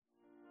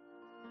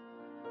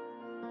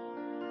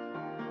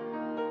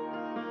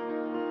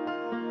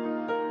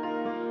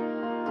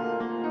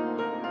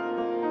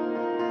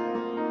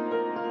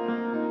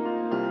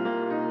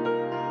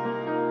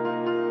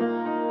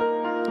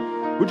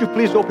Would you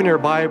please open your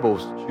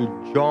Bibles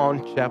to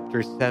John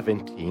chapter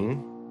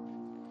 17?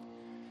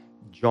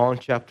 John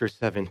chapter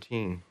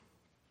 17,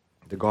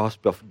 the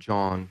Gospel of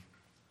John.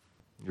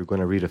 You're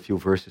going to read a few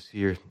verses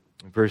here.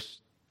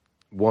 Verse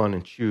 1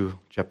 and 2,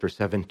 chapter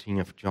 17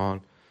 of John.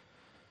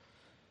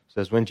 It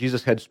says, when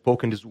Jesus had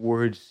spoken these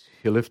words,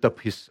 he lifted up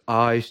his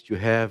eyes to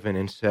heaven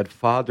and said,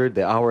 Father,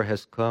 the hour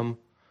has come.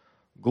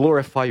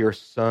 Glorify your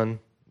Son,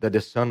 that the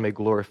Son may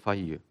glorify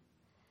you.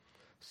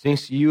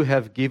 Since you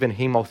have given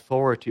him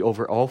authority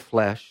over all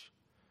flesh,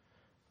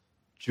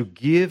 to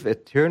give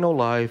eternal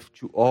life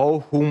to all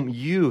whom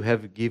you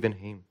have given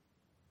him.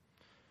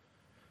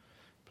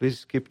 Please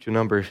skip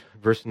to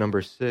verse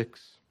number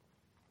 6.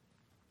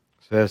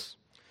 It says,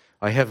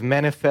 I have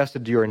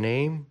manifested your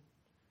name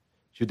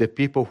to the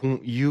people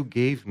whom you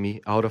gave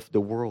me out of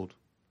the world.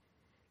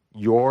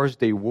 Yours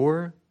they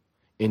were,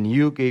 and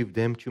you gave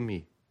them to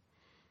me.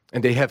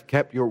 And they have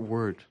kept your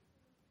word.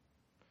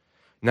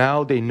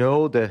 Now they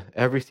know that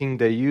everything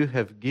that you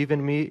have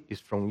given me is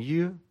from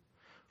you,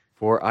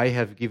 for I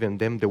have given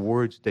them the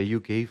words that you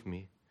gave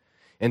me.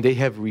 And they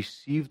have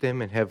received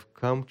them and have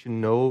come to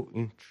know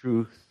in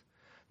truth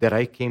that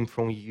I came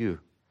from you.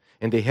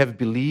 And they have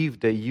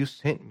believed that you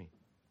sent me.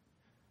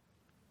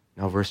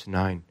 Now verse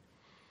 9.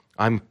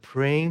 I'm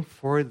praying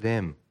for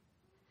them.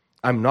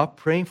 I'm not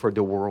praying for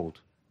the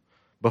world,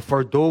 but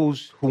for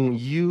those whom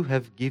you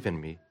have given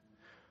me,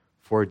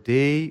 for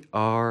they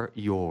are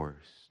yours.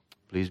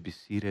 Please be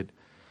seated.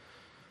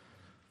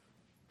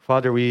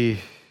 Father,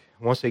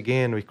 once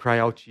again, we cry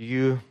out to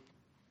you.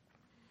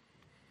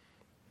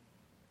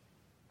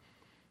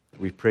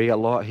 We pray a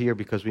lot here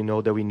because we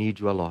know that we need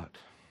you a lot.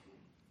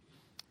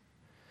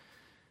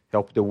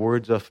 Help the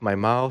words of my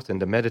mouth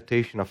and the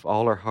meditation of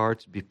all our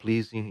hearts be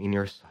pleasing in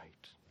your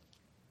sight.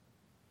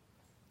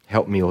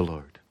 Help me, O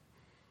Lord.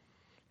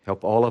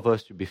 Help all of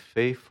us to be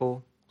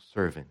faithful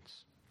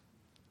servants.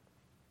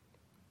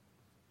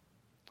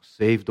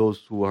 Save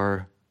those who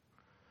are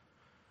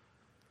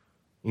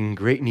in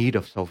great need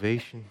of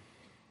salvation.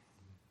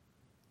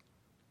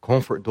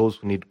 Comfort those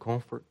who need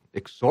comfort.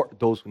 Exhort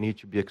those who need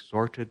to be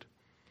exhorted.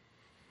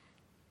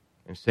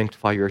 And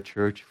sanctify your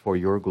church for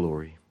your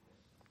glory.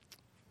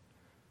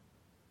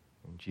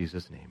 In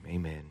Jesus' name,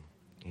 amen.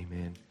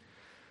 Amen.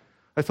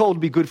 I thought it would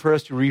be good for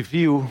us to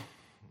review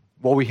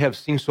what we have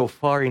seen so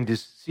far in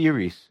this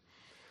series.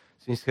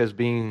 Since it has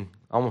been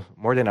almost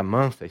more than a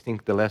month, I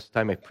think, the last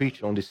time I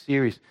preached on this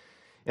series.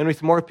 And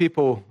with more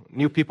people,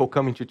 new people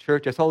coming to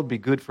church, I thought it would be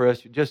good for us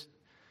to just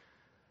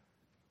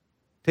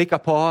take a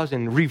pause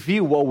and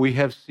review what we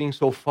have seen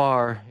so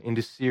far in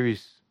this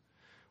series,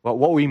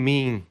 what we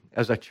mean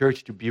as a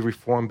church to be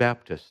Reformed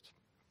Baptist.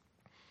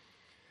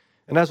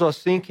 And as I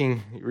was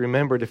thinking, you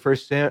remember the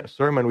first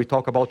sermon, we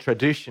talked about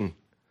tradition,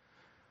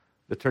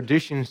 the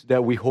traditions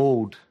that we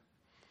hold.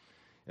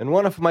 And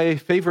one of my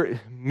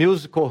favorite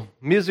musical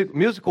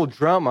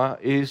drama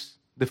is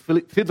The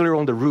Fiddler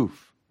on the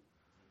Roof.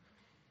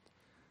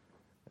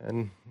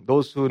 And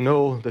those who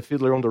know The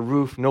Fiddler on the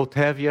Roof know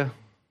Tevye.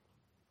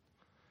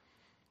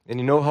 And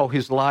you know how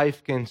his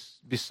life can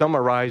be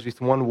summarized with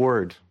one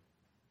word.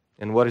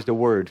 And what is the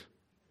word?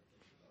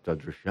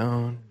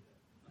 Tradition.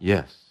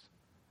 Yes.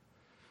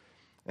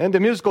 And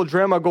the musical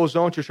drama goes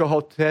on to show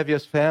how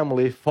Tevye's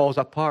family falls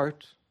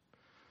apart.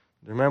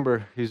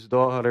 Remember, his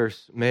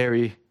daughters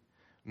marry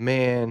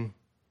men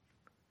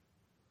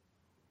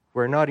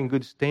who are not in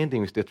good standing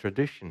with the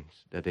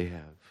traditions that they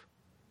have.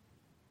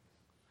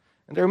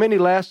 And there are many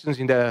lessons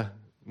in the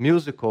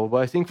musical, but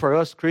I think for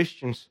us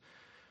Christians,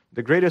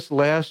 the greatest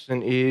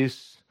lesson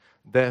is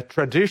that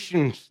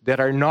traditions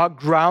that are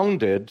not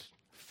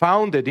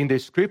founded in the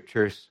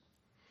Scriptures,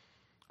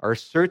 are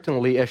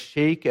certainly as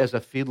shaky as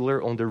a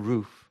fiddler on the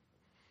roof,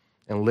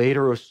 and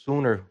later or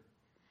sooner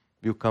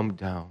will come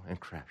down and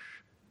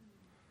crash.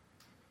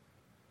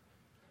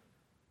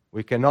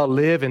 We cannot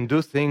live and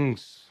do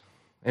things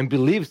and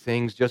believe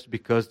things just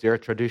because they are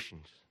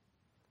traditions.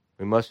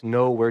 We must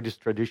know where these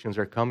traditions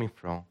are coming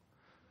from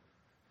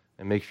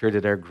and make sure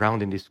that they're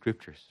grounded in the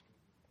Scriptures.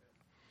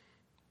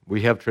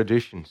 We have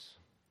traditions.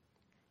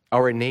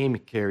 Our name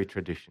carry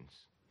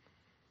traditions.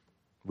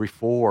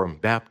 Reformed,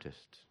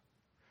 Baptist.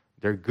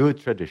 They're good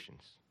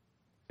traditions.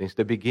 Since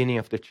the beginning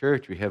of the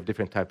church, we have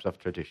different types of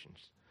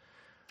traditions.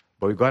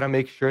 But we've got to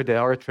make sure that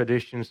our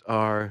traditions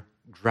are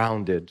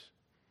grounded,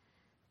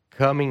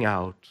 coming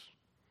out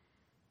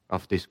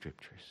of the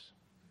Scriptures.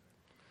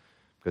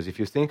 Because if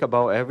you think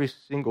about every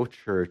single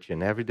church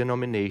and every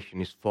denomination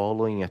is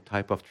following a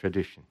type of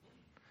tradition.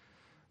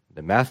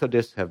 The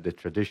Methodists have the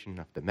tradition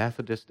of the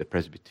Methodists, the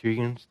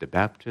Presbyterians, the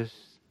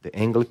Baptists, the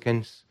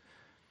Anglicans.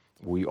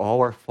 We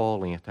all are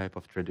following a type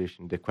of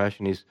tradition. The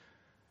question is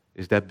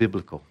that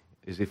biblical?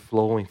 Is it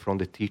flowing from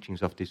the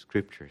teachings of the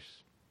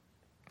Scriptures?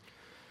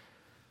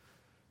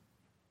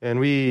 And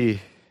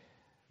we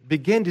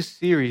began this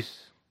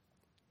series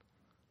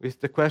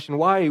with the question,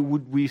 why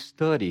would we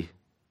study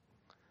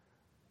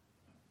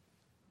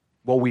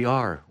what we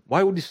are?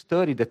 Why would we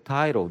study the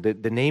title,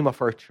 the name of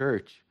our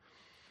church?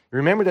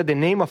 Remember that the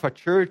name of a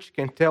church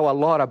can tell a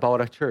lot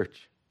about a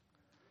church.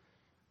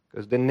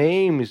 Because the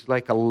name is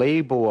like a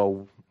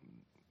label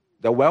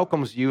that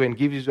welcomes you and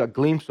gives you a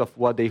glimpse of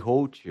what they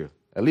hold to.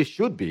 At least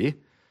should be.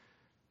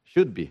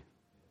 Should be.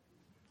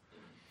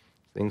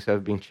 Things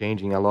have been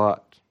changing a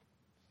lot.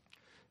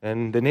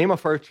 And the name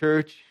of our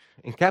church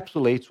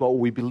encapsulates what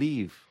we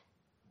believe,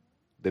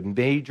 the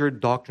major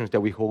doctrines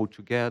that we hold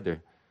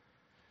together.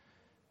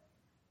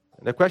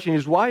 And the question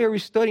is, why are we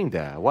studying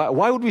that?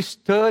 Why would we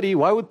study?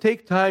 Why would it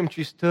take time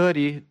to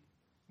study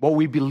what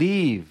we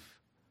believe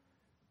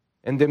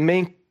and the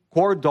main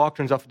core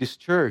doctrines of this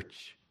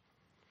church?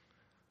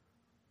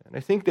 And I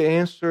think the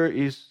answer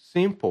is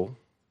simple.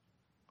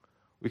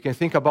 We can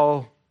think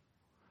about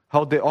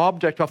how the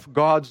object of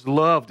God's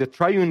love, the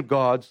triune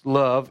God's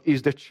love,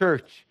 is the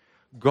church.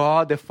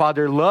 God the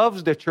Father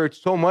loves the church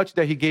so much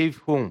that He gave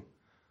whom?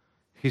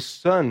 His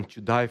Son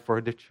to die for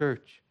the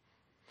church.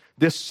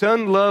 The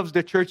Son loves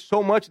the church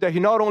so much that He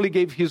not only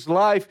gave His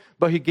life,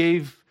 but He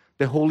gave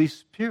the Holy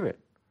Spirit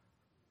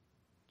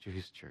to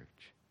His church.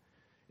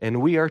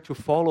 And we are to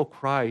follow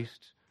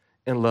Christ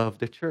and love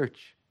the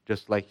church,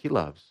 just like He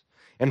loves.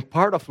 And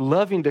part of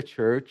loving the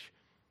church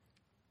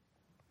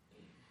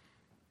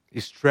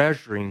is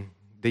treasuring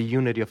the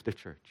unity of the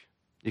church.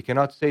 You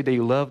cannot say that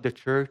you love the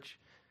church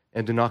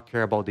and do not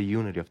care about the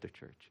unity of the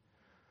church.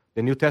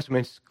 The New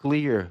Testament is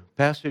clear,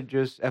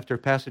 passages after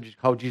passages,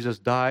 how Jesus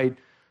died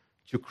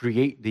to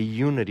create the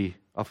unity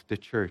of the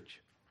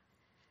church.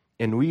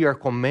 And we are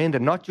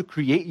commanded not to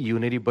create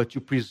unity, but to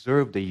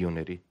preserve the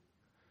unity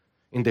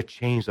in the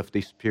chains of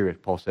the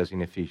Spirit, Paul says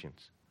in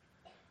Ephesians.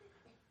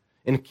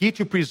 And key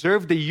to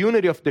preserve the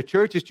unity of the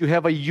church is to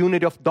have a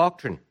unity of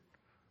doctrine.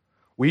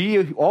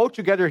 We all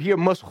together here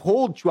must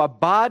hold to a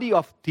body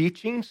of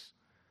teachings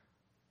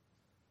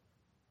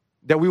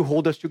that will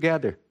hold us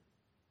together.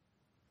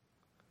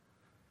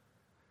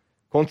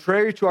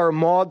 Contrary to our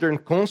modern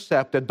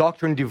concept that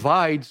doctrine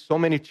divides, so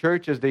many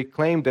churches, they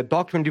claim that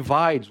doctrine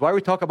divides. Why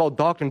we talk about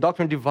doctrine?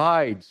 Doctrine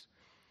divides.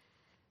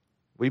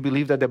 We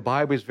believe that the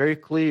Bible is very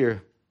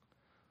clear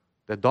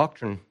that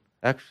doctrine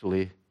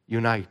actually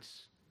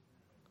unites.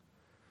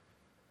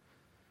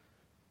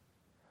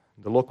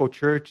 The local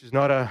church is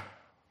not an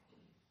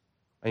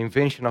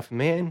invention of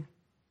man.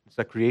 It's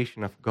a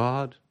creation of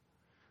God.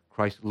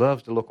 Christ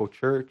loves the local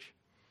church,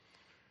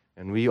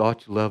 and we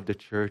ought to love the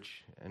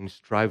church and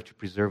strive to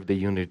preserve the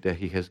unity that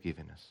He has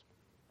given us.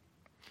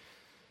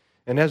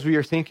 And as we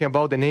are thinking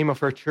about the name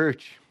of our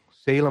church,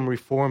 Salem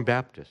Reformed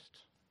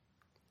Baptist,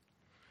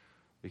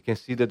 we can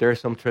see that there are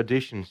some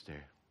traditions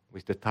there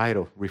with the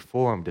title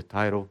Reformed, the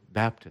title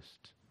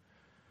Baptist.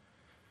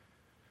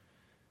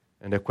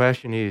 And the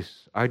question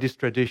is, are these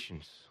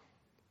traditions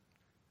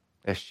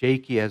as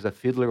shaky as a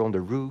fiddler on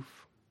the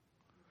roof,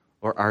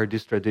 or are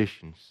these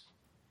traditions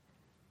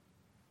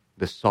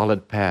the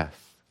solid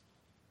path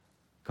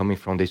coming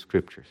from the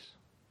Scriptures?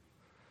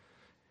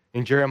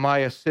 In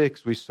Jeremiah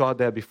 6, we saw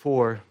that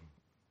before.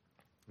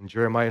 In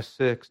Jeremiah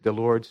 6, the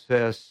Lord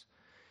says,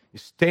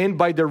 stand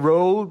by the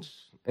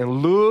roads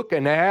and look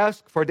and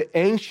ask for the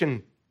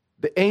ancient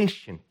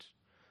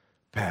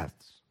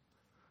paths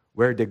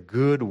where the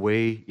good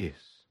way is,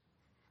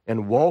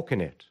 and walk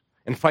in it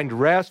and find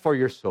rest for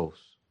your souls.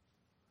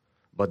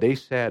 But they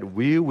said,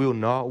 we will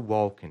not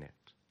walk in it.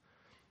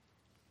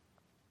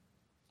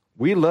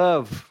 We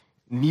love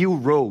new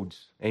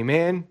roads.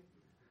 Amen?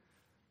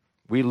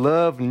 We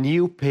love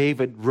new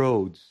paved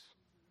roads.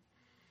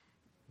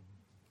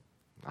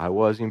 I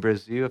was in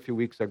Brazil a few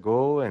weeks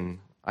ago, and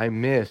I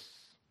miss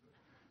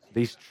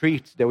the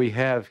streets that we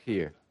have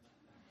here.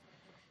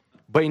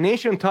 But in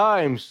ancient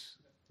times,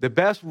 the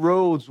best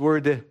roads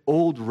were the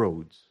old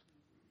roads.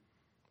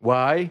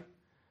 Why?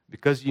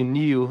 Because you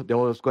knew that it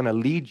was going to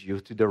lead you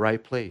to the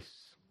right place.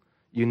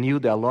 You knew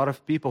that a lot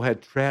of people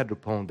had tread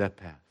upon that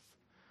path.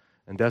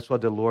 And that's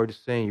what the Lord is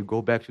saying. You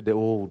go back to the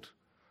old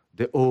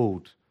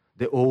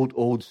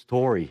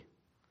story,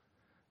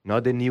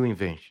 not the new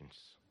inventions.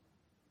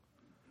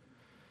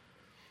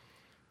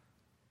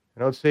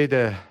 And I would say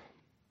that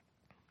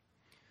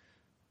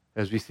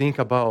as we think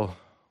about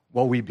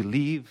what we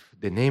believe,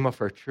 the name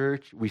of our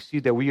church, we see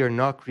that we are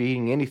not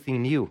creating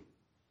anything new.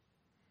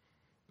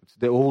 It's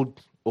the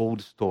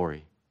old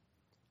story.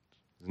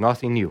 There's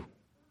nothing new.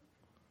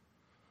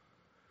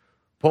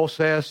 Paul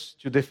says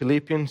to the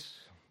Philippians,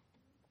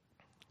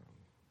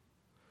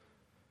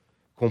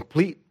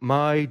 complete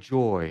my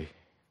joy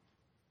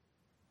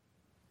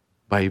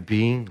by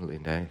being,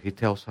 and he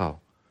tells how.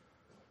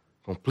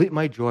 Complete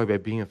my joy by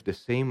being of the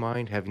same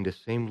mind, having the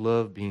same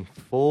love, being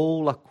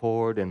full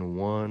accord and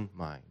one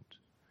mind.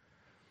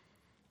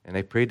 And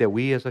I pray that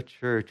we as a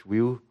church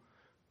will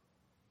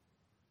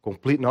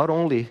complete not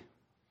only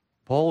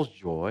Paul's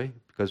joy,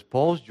 because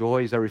Paul's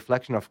joy is a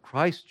reflection of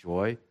Christ's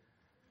joy.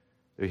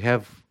 We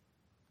have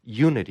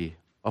unity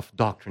of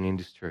doctrine in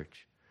this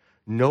church,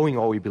 knowing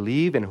all we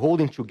believe and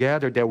holding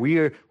together that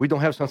we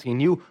don't have something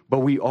new, but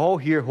we all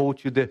here hold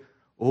to the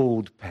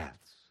old paths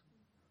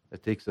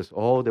that takes us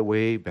all the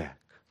way back.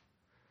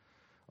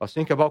 I was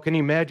thinking about, can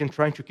you imagine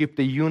trying to keep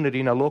the unity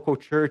in a local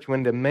church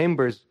when the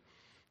members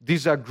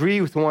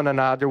disagree with one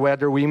another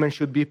whether women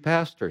should be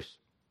pastors?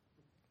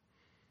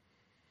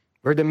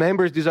 where the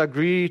members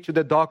disagree to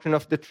the doctrine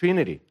of the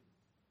Trinity,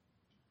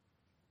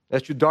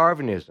 as to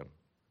Darwinism,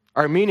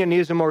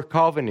 Arminianism, or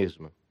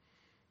Calvinism.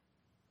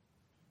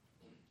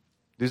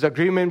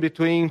 Disagreement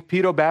between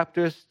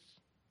Pedo-Baptists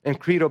and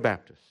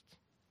Credo-Baptists.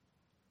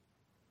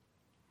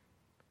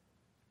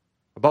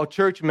 About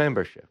church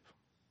membership.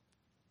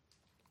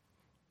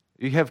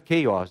 You have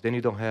chaos, then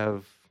you don't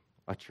have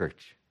a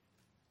church.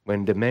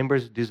 When the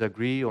members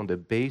disagree on the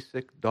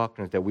basic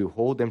doctrines that will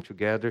hold them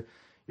together,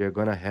 you're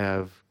going to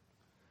have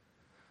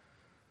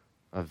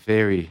a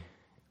very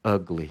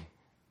ugly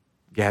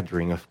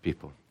gathering of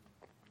people.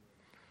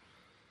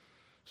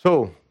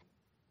 So,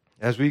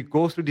 as we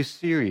go through this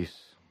series,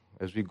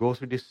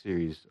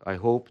 I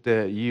hope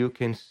that you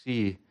can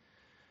see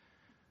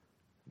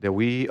that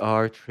we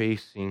are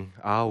tracing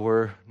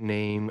our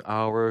name,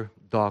 our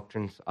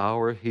doctrines,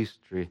 our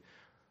history,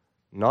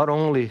 not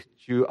only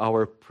to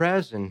our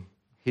present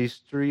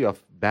history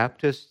of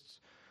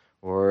Baptists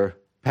or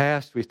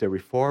past with the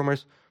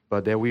Reformers,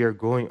 but that we are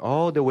going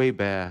all the way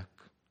back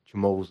to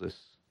Moses,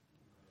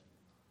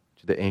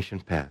 to the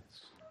ancient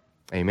paths.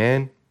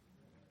 Amen?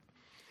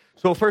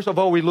 So first of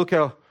all, we look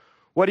at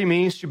what it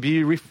means to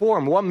be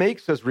reformed. What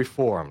makes us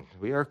reformed?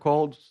 We are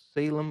called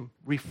Salem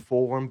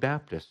Reformed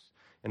Baptists.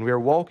 And we are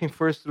walking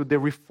first through the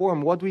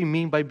reform. What do we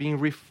mean by being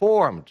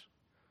reformed?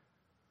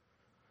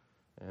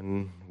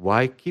 And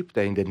why keep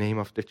that in the name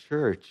of the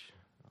church?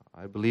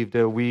 I believe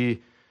that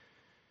we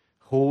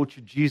hold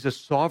to Jesus'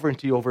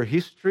 sovereignty over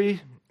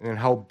history and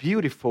how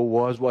beautiful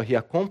was what he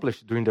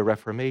accomplished during the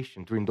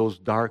Reformation, during those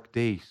dark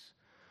days.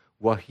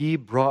 What he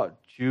brought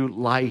to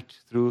light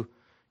through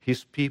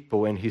his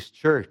people and his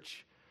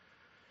church.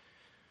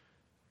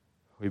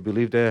 We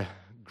believe that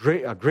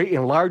a great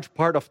and large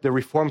part of the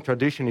Reformed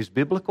tradition is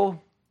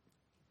biblical.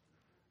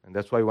 And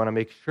that's why we want to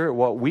make sure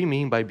what we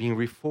mean by being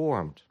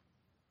reformed.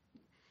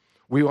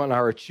 We want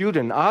our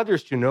children and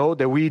others to know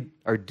that we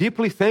are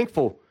deeply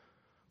thankful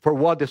for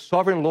what the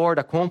sovereign Lord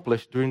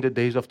accomplished during the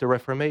days of the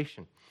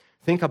Reformation.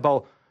 Think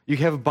about, you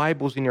have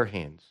Bibles in your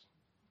hands.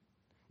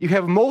 You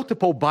have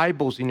multiple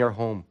Bibles in your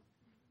home.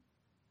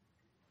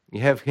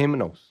 You have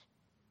hymnals.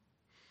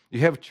 You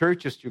have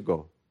churches to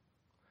go.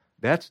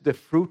 That's the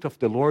fruit of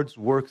the Lord's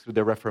work through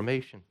the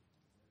Reformation.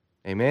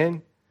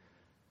 Amen?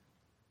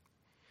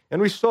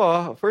 And we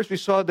saw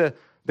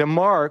the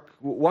mark.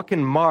 What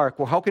can mark?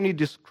 Well, how can he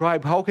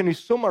describe? How can he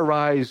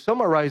summarize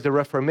the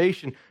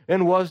Reformation?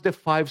 And was the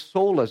 5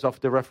 solas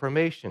of the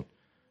Reformation.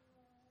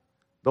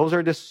 Those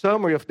are the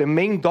summary of the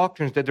main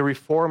doctrines that the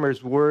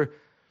Reformers were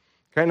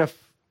kind of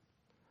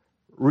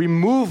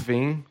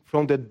removing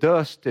from the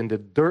dust and the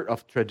dirt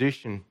of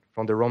tradition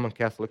from the Roman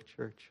Catholic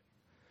Church.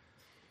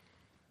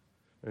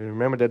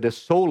 Remember that the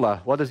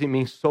sola, what does it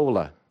mean,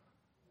 sola?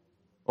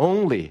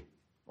 Only.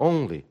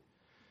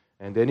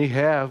 And then you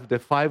have the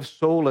 5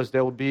 solas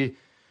that will be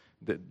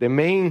the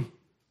main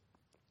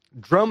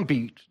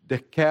drumbeat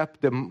that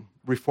kept the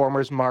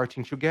Reformers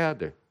marching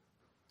together.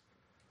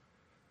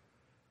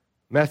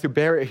 Matthew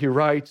Barrett, he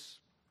writes,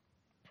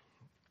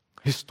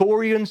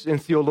 historians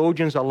and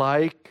theologians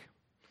alike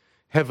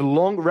have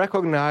long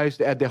recognized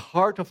at the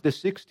heart of the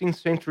 16th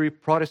century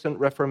Protestant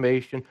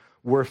Reformation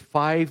were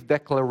 5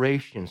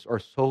 declarations or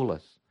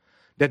solas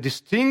that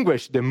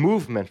distinguish the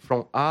movement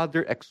from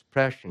other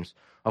expressions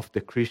of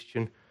the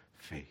Christian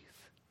faith.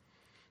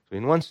 So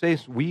in one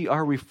sense, we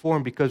are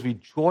reformed because we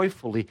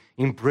joyfully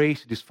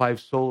embrace these 5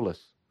 solas.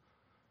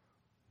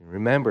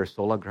 Remember,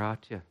 sola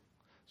gratia,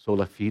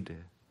 sola fide,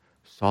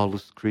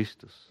 solus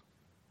Christus,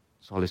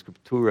 sola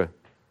scriptura,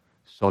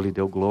 soli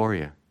Deo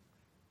gloria.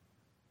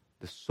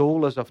 The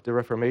solas of the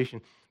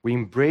Reformation, we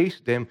embrace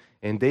them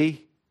and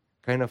they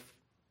kind of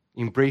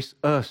embrace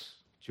us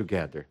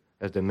together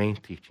as the main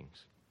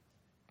teachings.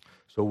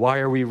 So why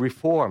are we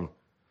reformed?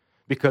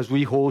 Because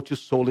we hold to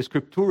sola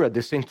scriptura,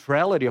 the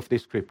centrality of the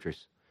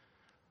scriptures.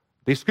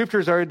 The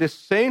scriptures are the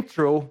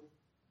central,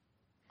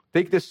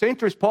 take the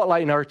central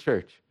spotlight in our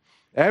church.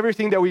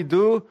 Everything that we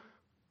do,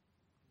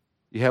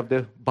 you have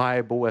the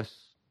Bible as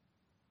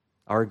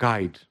our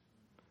guide.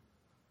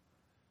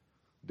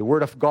 The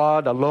Word of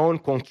God alone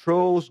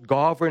controls,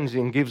 governs,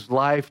 and gives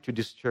life to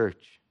this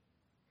church.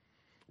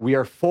 We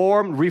are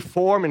formed,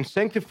 reformed, and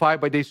sanctified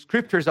by the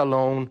Scriptures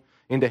alone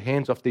in the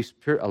hands of the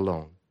Spirit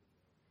alone.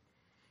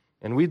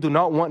 And we do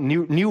not want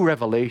new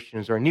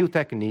revelations or new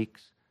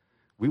techniques.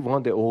 We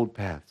want the old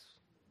paths,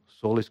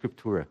 sola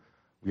scriptura.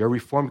 We are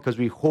reformed because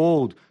we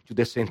hold to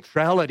the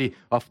centrality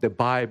of the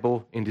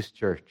Bible in this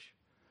church.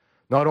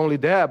 Not only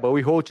that, but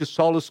we hold to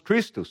solus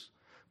Christus,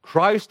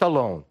 Christ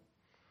alone.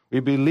 We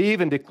believe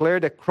and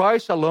declare that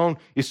Christ alone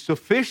is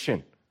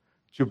sufficient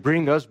to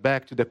bring us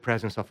back to the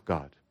presence of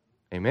God.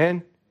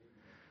 Amen?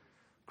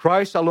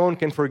 Christ alone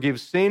can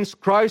forgive sins.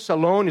 Christ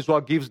alone is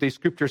what gives the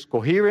Scriptures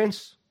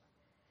coherence.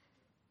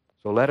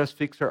 So let us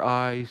fix our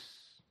eyes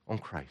on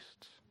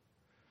Christ.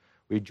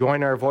 We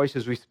join our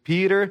voices with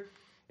Peter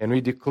and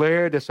we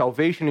declare that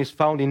salvation is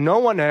found in no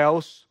one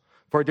else,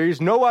 for there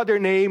is no other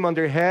name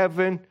under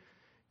heaven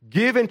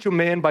given to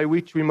men by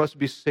which we must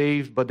be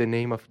saved but the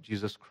name of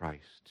Jesus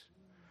Christ.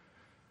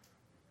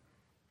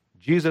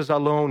 Jesus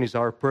alone is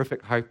our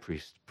perfect high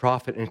priest,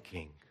 prophet, and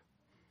king.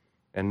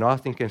 And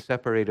nothing can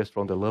separate us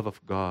from the love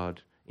of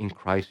God in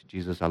Christ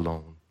Jesus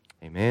alone.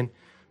 Amen?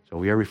 So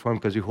we are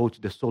reformed because we hold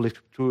to the sola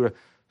scriptura,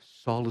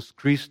 solus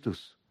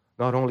Christus.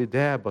 Not only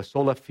that, but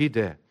sola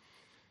fide.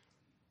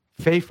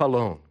 Faith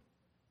alone.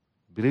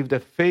 Believe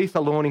that faith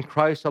alone in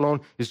Christ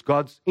alone is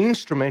God's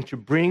instrument to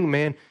bring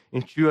man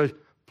into a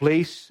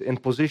place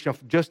and position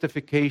of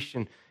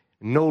justification,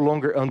 no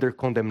longer under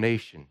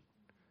condemnation.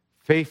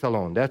 Faith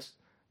alone, that's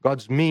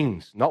God's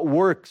means, not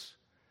works,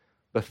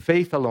 but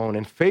faith alone.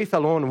 And faith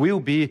alone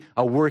will be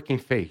a working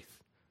faith.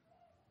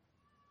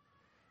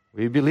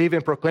 We believe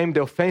and proclaim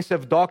the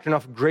offensive doctrine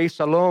of grace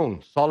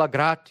alone, sola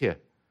gratia.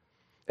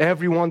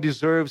 Everyone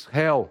deserves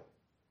hell.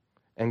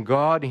 And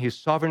God, in His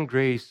sovereign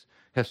grace,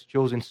 has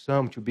chosen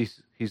some to be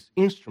His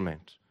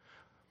instrument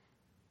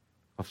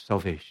of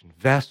salvation,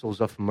 vessels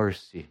of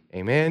mercy.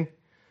 Amen?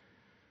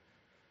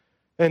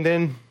 And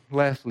then,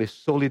 lastly,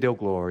 soli Deo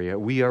Gloria.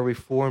 We are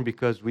reformed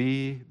because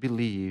we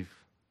believe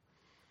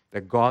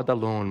that God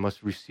alone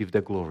must receive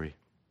the glory.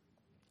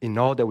 In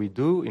all that we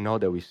do, in all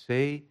that we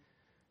say,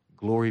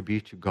 glory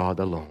be to God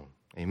alone.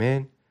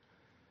 Amen?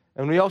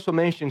 And we also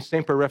mentioned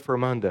Semper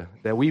Reformanda,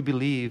 that we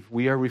believe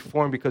we are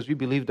reformed because we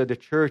believe that the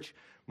church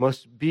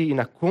must be in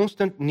a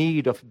constant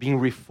need of being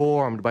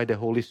reformed by the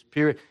Holy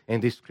Spirit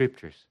and the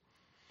Scriptures.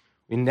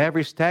 We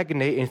never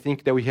stagnate and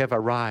think that we have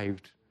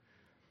arrived.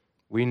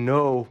 We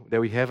know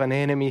that we have an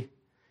enemy.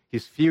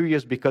 He's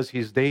furious because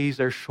his days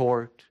are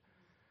short.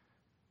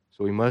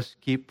 So we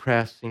must keep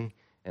pressing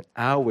and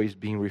always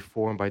being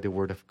reformed by the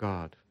Word of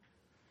God.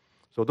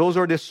 So those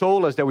are the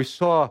solas that we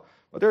saw.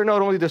 But they're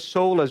not only the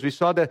solas. We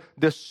saw that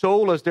the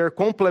solas, they're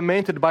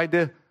complemented by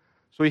the...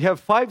 So we have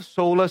 5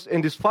 solas,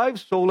 and these 5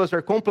 solas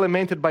are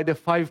complemented by the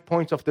 5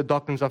 points of the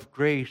doctrines of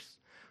grace.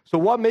 So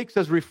what makes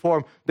us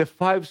reform? The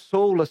 5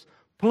 solas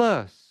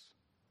plus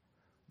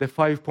the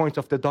 5 points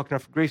of the doctrine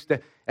of grace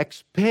that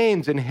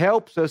expands and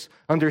helps us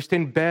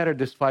understand better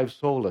these 5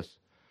 solas.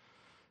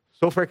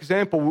 So, for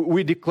example,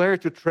 we declare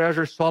to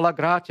treasure sola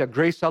gratia,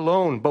 grace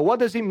alone. But what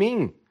does it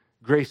mean,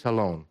 grace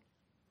alone?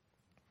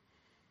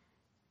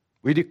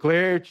 We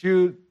declare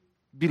to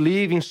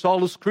believe in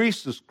solus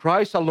Christus,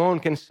 Christ alone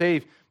can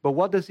save. But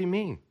what does it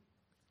mean?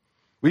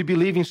 We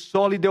believe in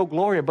soli Deo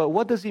Gloria, but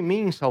what does it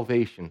mean,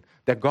 salvation?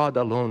 That God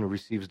alone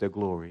receives the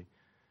glory.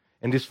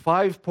 And these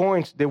 5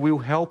 points, they will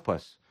help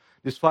us.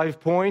 These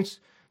 5 points,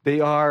 they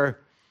are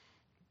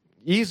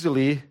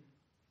easily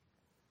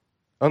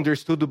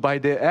understood by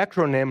the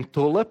acronym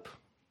TULIP.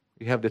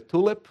 We have the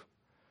TULIP,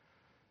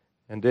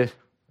 and the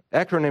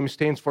acronym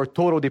stands for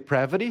total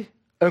depravity,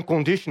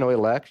 unconditional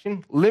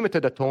election,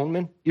 limited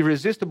atonement,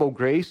 irresistible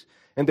grace,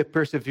 and the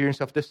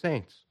perseverance of the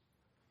saints.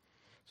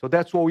 So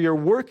that's what we are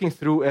working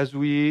through as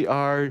we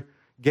are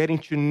getting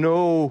to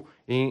know,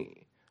 in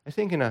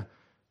a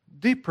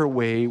deeper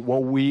way,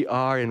 what we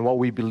are and what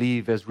we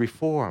believe as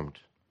Reformed.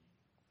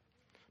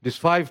 These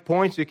 5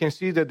 points, you can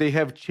see that they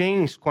have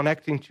chains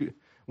connecting to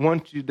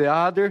one to the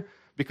other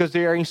because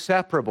they are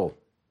inseparable.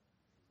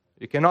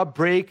 You cannot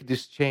break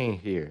this chain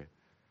here.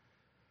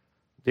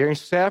 They're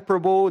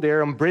inseparable,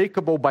 they're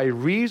unbreakable by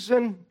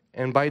reason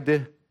and by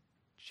the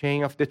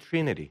chain of the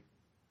Trinity.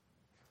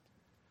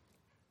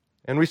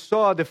 And we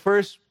saw the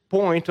first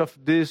point of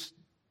these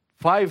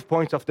 5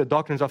 points of the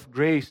doctrines of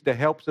grace that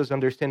helps us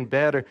understand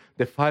better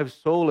the 5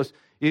 solas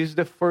is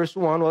the first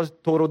one was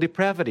total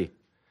depravity.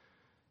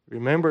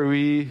 Remember,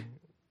 we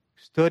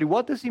studied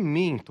what does it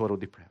mean, total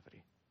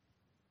depravity?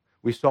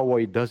 We saw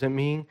what it doesn't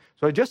mean.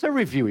 So just a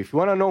review. If you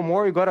want to know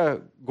more, you got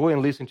to go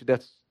and listen to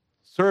that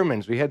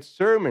sermons. We had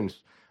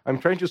sermons. I'm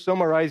trying to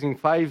summarize in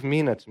 5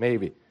 minutes,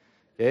 maybe.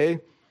 Okay?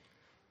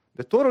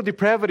 The total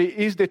depravity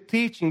is the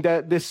teaching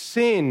that the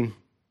sin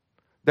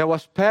that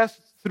was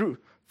passed through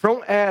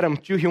from Adam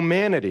to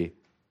humanity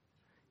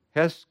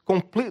has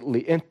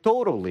completely and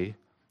totally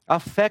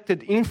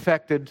affected,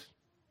 infected,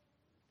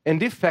 and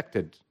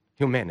defected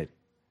humanity.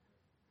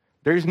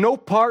 There is no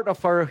part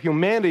of our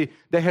humanity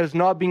that has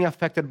not been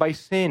affected by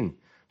sin.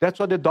 That's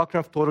what the doctrine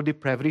of total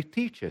depravity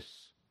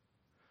teaches.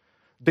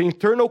 The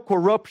internal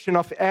corruption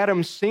of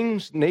Adam's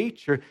sin's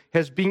nature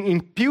has been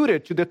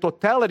imputed to the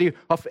totality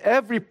of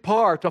every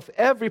part of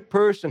every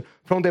person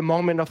from the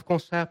moment of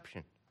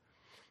conception.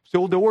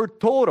 So the word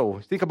total,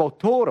 think about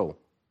total.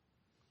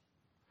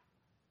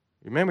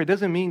 Remember, it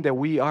doesn't mean that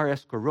we are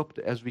as corrupt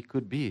as we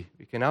could be.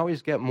 We can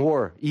always get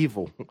more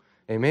evil.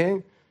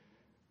 Amen?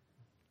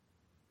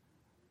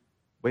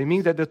 But it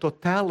means that the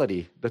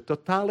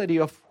totality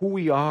of who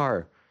we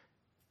are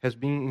has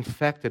been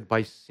infected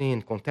by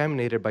sin,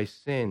 contaminated by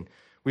sin.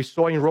 We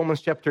saw in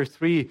Romans chapter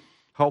 3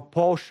 how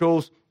Paul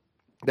shows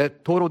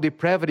that total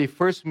depravity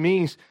first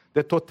means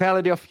the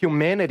totality of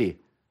humanity.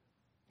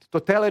 The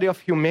totality of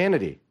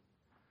humanity.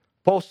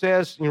 Paul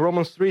says in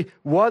Romans 3,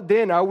 what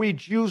then? Are we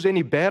Jews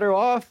any better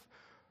off?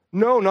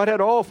 No, not at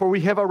all, for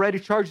we have already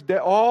charged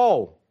that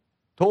all,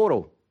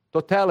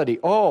 totality,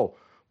 all,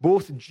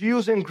 both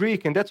Jews and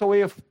Greek, and that's a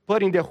way of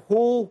putting the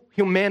whole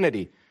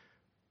humanity,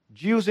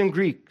 Jews and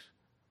Greeks,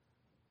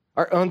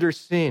 are under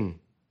sin.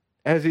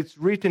 As it's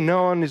written,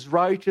 no one is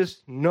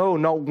righteous. No,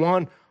 not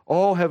one.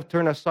 All have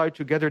turned aside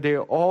together. They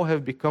all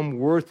have become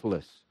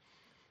worthless.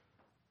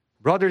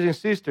 Brothers and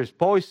sisters,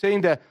 Paul is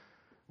saying that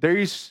there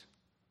is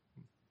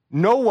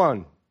no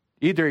one,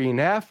 either in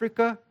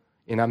Africa,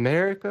 in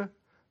America,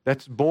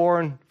 that's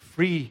born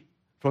free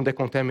from the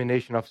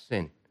contamination of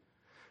sin.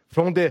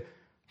 From the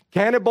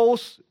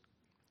cannibals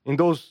in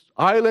those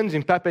islands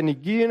in Papua New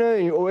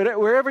Guinea,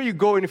 wherever you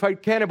go and you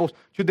find cannibals,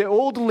 to the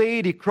old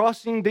lady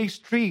crossing the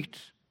street,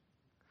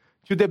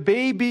 to the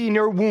baby in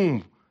your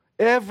womb,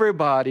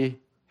 everybody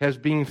has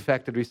been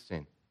infected with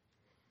sin.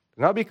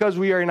 Not because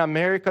we are in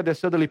America that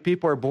suddenly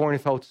people are born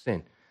without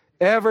sin.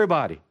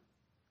 Everybody,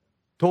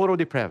 total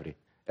depravity.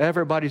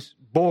 Everybody's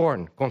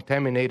born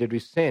contaminated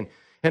with sin.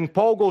 And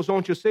Paul goes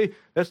on to say,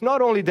 that's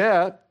not only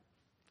that,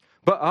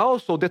 but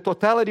also the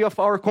totality of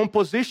our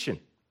composition.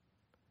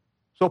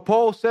 So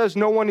Paul says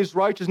no one is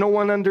righteous, no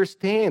one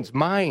understands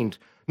mind,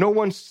 no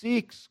one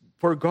seeks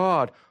for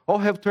God. All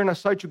have turned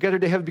aside together,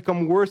 they have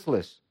become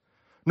worthless.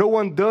 No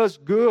one does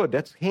good,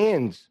 that's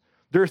hands.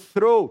 Their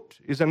throat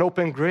is an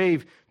open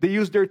grave. They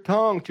use their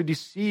tongue to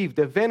deceive.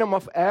 The venom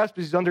of asps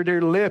is under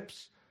their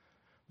lips.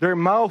 Their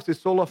mouth is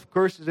full of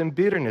curses and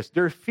bitterness.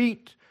 Their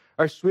feet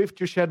are swift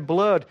to shed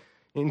blood.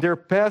 In their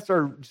paths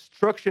are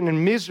destruction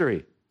and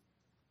misery.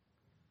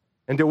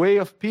 And the way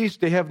of peace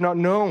they have not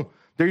known.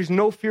 There is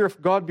no fear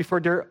of God before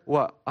their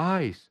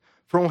eyes.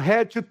 From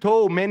head to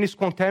toe, man is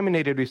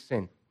contaminated with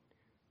sin.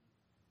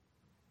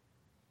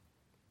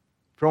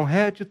 From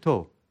head to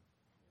toe,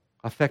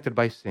 affected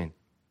by sin.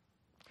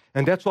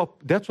 And that's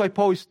why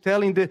Paul is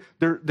telling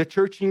the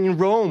church in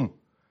Rome.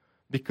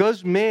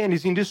 Because man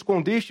is in this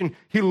condition,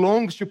 he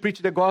longs to preach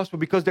the gospel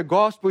because the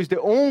gospel is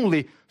the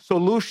only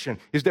solution,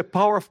 is the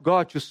power of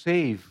God to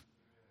save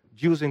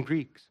Jews and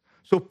Greeks.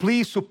 So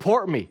please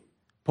support me,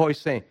 Paul is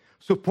saying.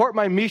 Support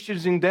my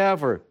missions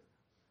endeavor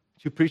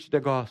to preach the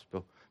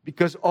gospel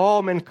because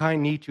all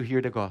mankind need to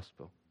hear the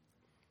gospel.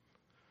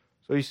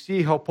 So you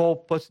see how Paul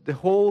puts the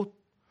whole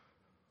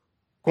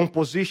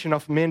composition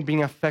of men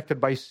being affected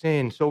by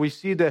sin. So we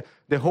see the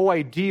whole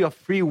idea of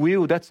free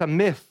will, that's a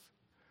myth.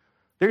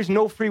 There is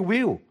no free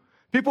will.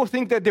 People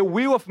think that the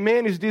will of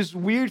man is this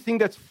weird thing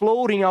that's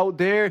floating out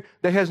there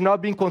that has not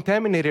been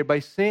contaminated by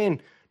sin.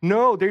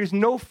 No, there is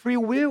no free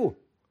will.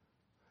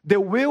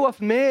 The will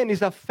of man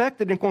is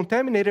affected and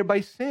contaminated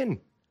by sin.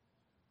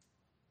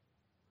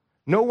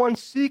 No one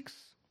seeks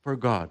for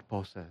God,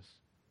 Paul says.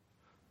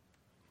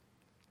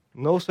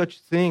 No such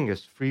thing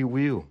as free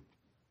will.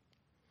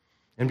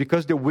 And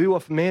because the will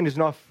of man is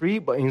not free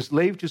but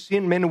enslaved to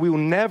sin, men will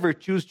never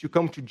choose to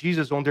come to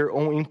Jesus on their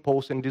own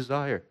impulse and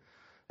desire.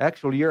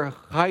 Actually, you're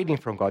hiding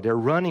from God. They're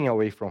running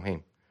away from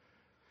Him.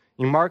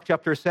 In Mark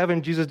chapter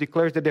 7, Jesus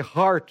declares that the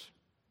heart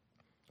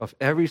of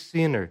every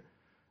sinner,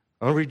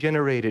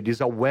 unregenerated, is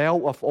a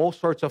well of all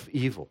sorts of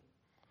evil.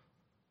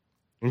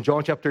 In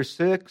John chapter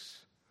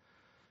 6,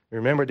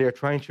 remember they're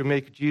trying to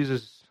make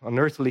Jesus an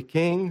earthly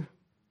king.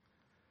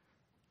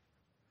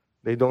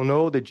 They don't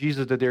know the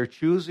Jesus that they're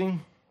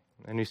choosing.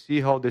 And you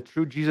see how the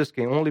true Jesus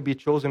can only be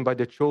chosen by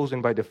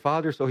the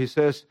Father. So he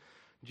says,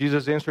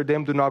 Jesus answered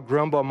them, do not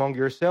grumble among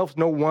yourselves.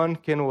 No one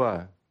can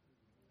what?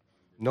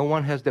 No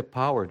one has the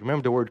power.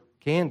 Remember the word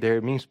can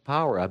there means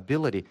power,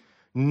 ability.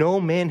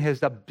 No man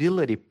has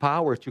ability,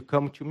 power to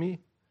come to me.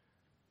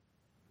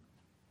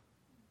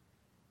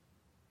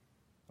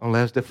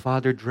 Unless the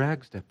Father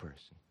drags that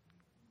person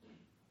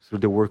through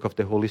the work of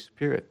the Holy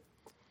Spirit.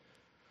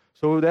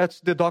 So that's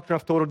the doctrine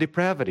of total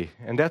depravity.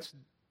 And that's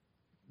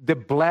the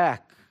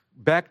black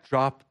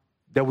backdrop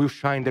that will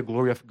shine the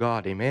glory of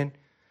God. Amen?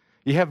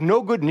 You have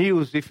no good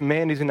news if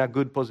man is in a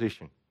good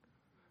position.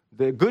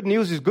 The good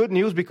news is good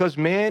news because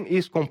man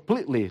is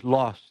completely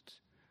lost.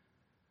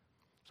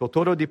 So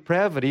total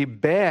depravity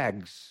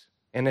begs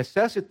and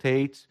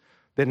necessitates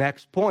the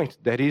next point,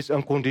 that is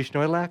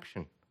unconditional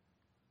election.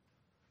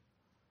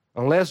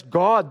 Unless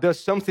God does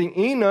something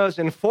in us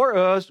and for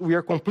us, we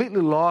are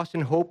completely lost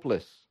and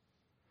hopeless.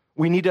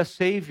 We need a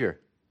Savior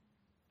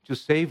to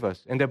save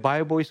us. And the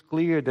Bible is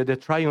clear that the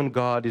triune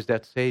God is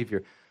that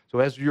Savior. So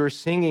as we were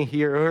singing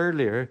here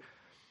earlier,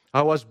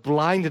 I was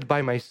blinded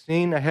by my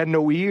sin. I had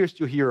no ears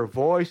to hear your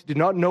voice, did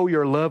not know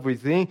your love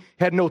within,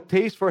 had no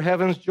taste for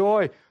heaven's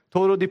joy.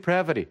 Total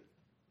depravity.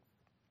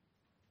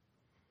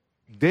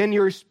 Then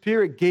your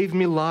Spirit gave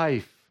me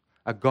life,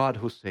 a God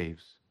who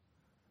saves.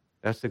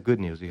 That's the good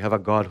news. You have a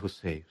God who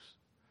saves.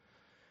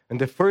 And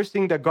the first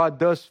thing that God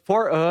does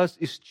for us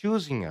is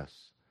choosing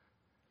us.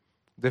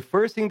 The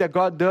first thing that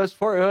God does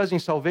for us in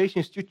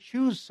salvation is to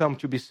choose some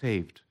to be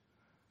saved.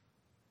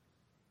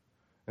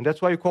 And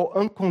that's why you call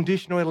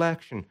unconditional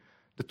election.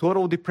 The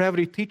total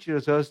depravity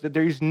teaches us that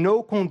there is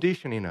no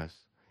condition in us.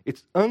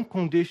 It's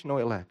unconditional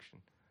election.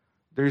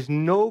 There is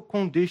no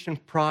condition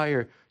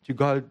prior to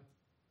God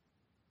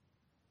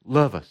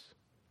love us.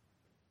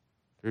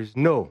 There is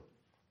no,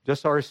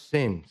 just our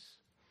sins.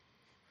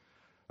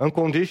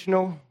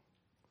 Unconditional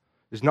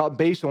is not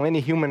based on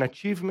any human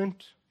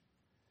achievement.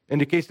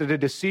 Indicates that the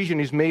decision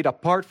is made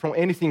apart from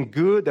anything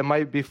good that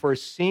might be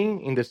foreseen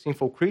in the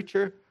sinful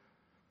creature.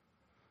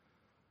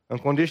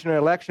 Unconditional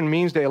election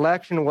means the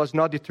election was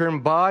not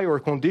determined by or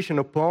conditioned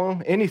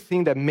upon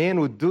anything that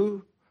man would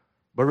do,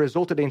 but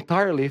resulted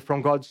entirely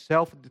from God's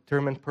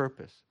self-determined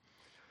purpose.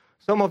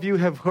 Some of you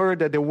have heard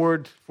that the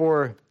word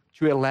for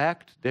to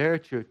elect there,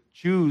 to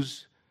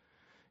choose,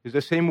 is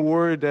the same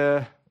word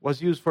that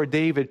was used for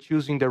David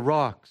choosing the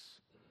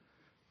rocks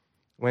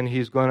when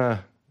he's going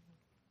to...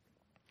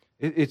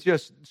 It's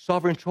just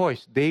sovereign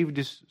choice. David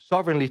is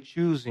sovereignly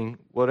choosing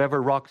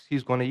whatever rocks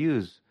he's going to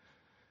use.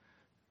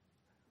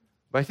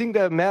 But I think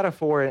that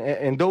metaphor,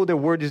 and though the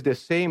word is the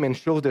same and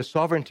shows the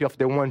sovereignty of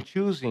the one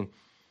choosing,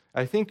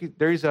 I think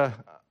there is a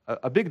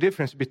big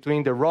difference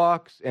between the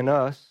rocks and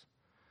us,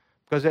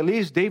 because at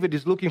least David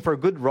is looking for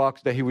good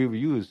rocks that he will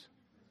use.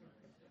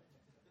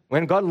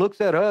 When God looks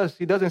at us,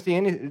 he doesn't see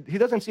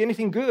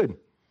anything good.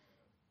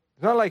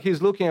 It's not like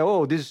he's looking at,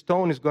 oh, this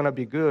stone is going to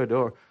be good,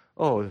 or,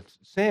 oh,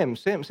 Sam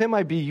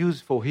might be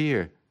useful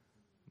here.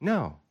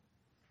 No.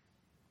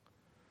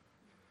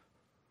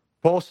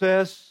 Paul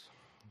says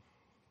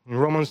in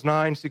Romans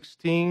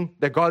 9:16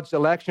 that God's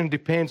election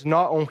depends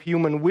not on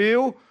human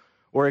will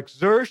or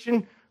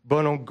exertion,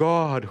 but on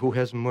God who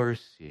has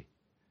mercy.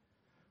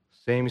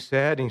 Same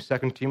said in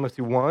 2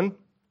 Timothy 1,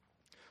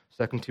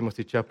 2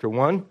 Timothy chapter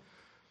 1.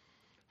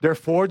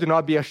 Therefore, do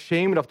not be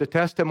ashamed of the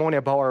testimony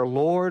about our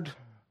Lord,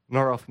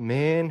 nor of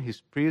man,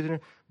 his prisoner,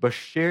 but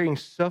share in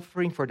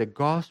suffering for the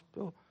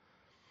gospel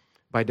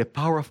by the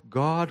power of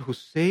God who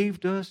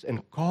saved us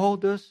and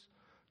called us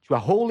to a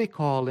holy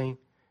calling,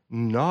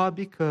 not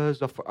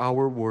because of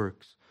our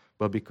works,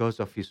 but because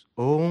of his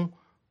own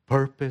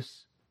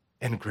purpose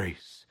and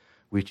grace,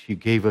 which he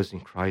gave us in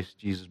Christ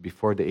Jesus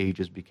before the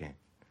ages began.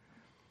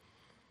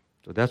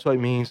 So that's what it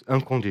means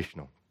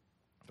unconditional.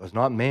 It was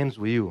not man's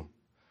will.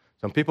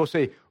 Some people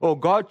say, oh,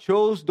 God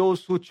chose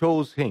those who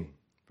chose him.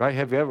 Right?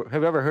 Have you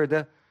ever heard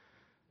that?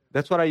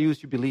 That's what I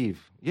used to believe.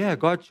 Yeah,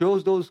 God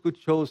chose those who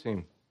chose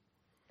him.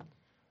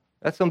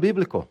 That's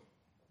unbiblical.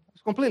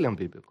 It's completely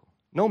unbiblical.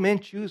 No man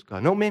chooses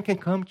God. No man can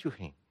come to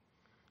him.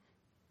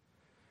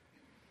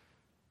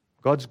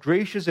 God's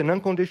gracious and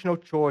unconditional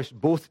choice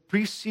both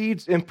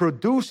precedes and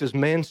produces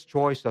man's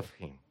choice of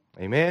him.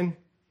 Amen?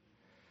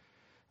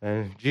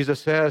 And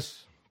Jesus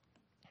says,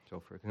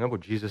 so for example,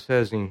 Jesus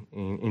says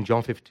in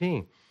John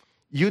 15,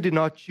 you did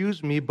not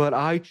choose me, but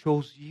I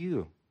chose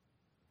you.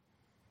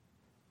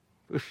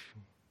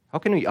 How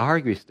can we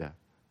argue with that?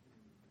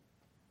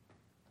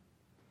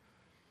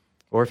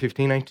 Or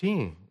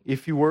 15:19,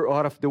 if you were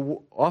out of the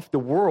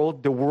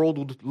world, the world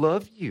would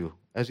love you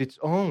as its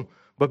own.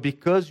 But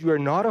because you are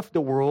not of the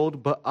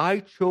world, but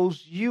I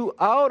chose you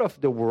out of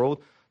the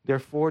world,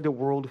 therefore the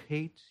world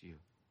hates you.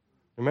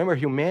 Remember,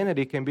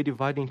 humanity can be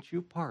divided in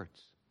two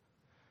parts.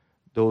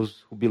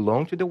 Those who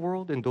belong to the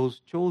world and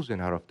those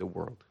chosen out of the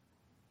world.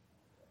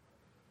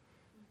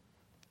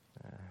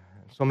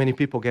 So many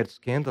people get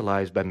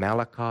scandalized by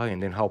Malachi,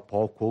 and then how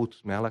Paul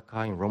quotes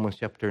Malachi in Romans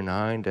chapter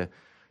 9, that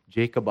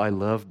Jacob I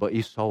loved, but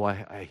Esau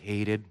I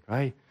hated,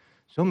 right?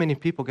 So many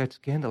people get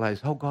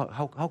scandalized.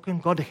 How can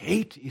God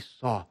hate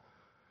Esau?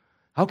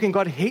 How can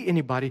God hate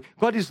anybody?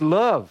 God is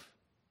love.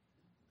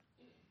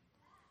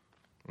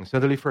 And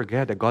suddenly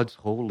forget that God's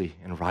holy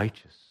and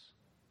righteous.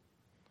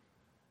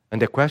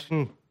 And the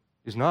question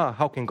is not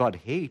how can God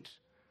hate,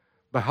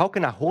 but how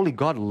can a holy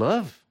God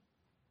love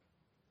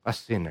a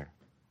sinner?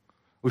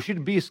 We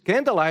should be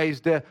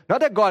scandalized that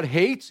not that God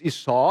hates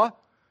Esau,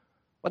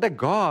 but that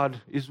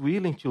God is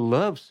willing to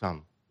love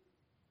some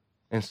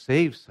and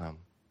save some.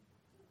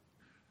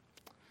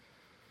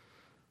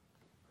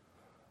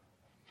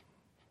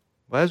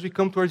 But as we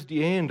come towards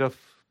the end of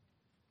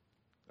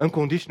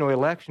unconditional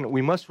election,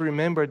 we must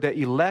remember that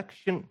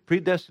election,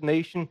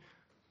 predestination,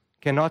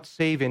 cannot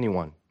save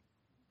anyone.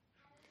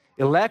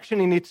 Election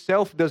in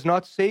itself does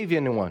not save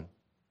anyone.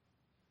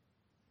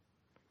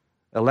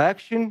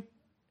 Election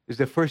is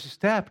the first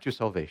step to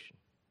salvation.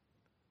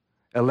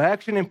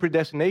 Election and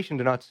predestination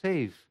do not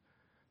save.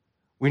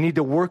 We need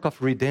the work of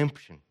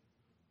redemption.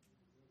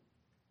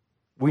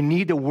 We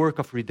need the work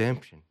of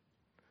redemption.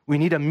 We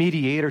need a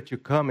mediator to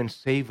come and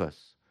save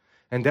us.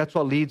 And that's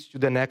what leads to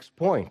the next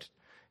point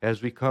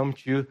as we come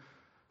to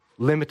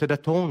limited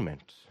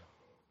atonement.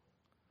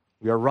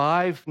 We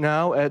arrive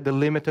now at the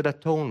limited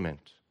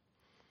atonement.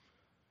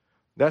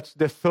 That's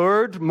the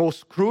third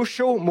most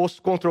crucial,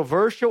 most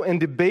controversial, and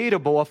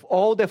debatable of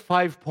all the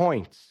 5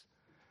 points.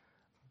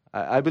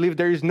 I believe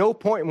there is no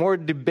point more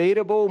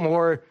debatable,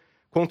 more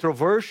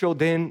controversial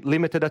than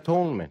limited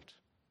atonement.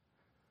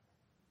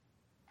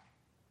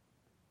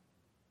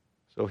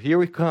 So here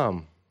we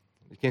come.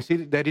 You can see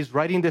that is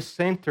right in the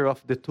center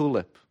of the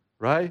tulip,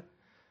 right?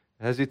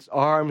 It has its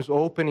arms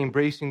open,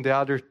 embracing the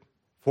other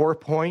 4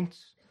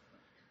 points.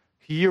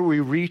 Here we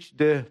reach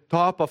the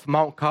top of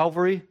Mount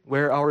Calvary,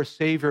 where our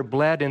Savior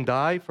bled and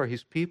died for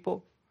his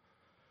people.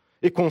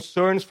 It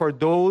concerns for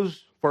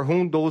those for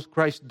whom those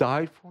Christ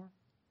died for.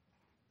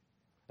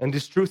 And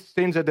this truth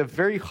stands at the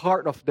very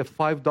heart of the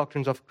 5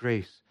 doctrines of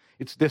grace.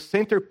 It's the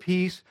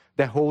centerpiece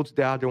that holds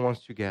the other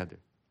ones together.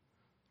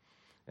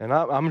 And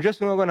I'm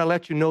just going to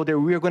let you know that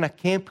we are going to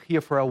camp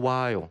here for a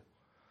while.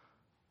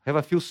 have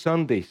a few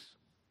Sundays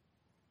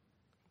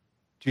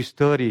to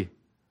study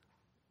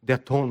the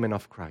atonement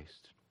of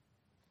Christ.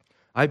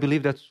 I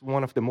believe that's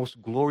one of the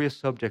most glorious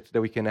subjects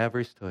that we can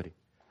ever study.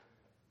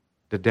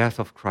 The death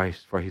of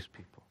Christ for his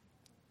people.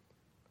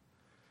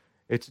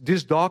 It's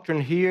this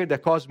doctrine here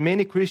that caused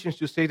many Christians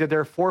to say that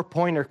they're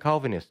four-pointer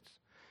Calvinists.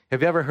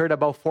 Have you ever heard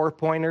about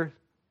four-pointers?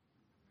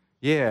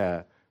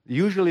 Yeah.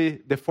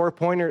 Usually the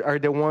four-pointers are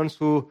the ones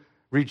who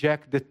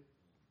reject the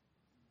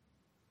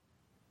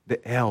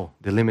L,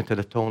 the limited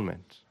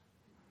atonement.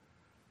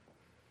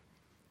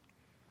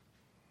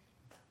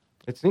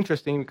 It's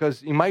interesting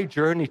because in my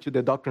journey to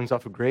the doctrines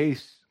of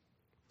grace,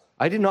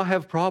 I did not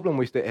have a problem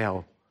with the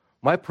L.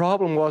 My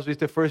problem was with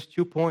the first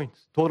 2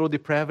 points, total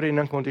depravity and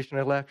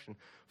unconditional election.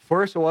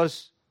 First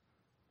was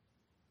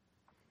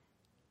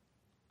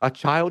a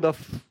child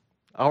of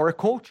our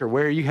culture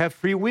where you have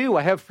free will.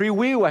 I have free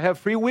will. I have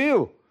free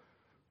will.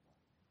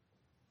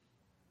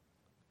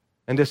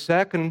 And the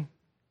second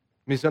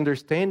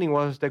misunderstanding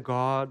was that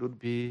God would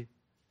be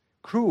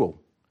cruel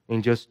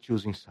in just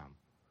choosing some.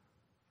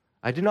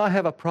 I did not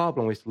have a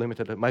problem with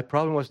limited. My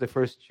problem was the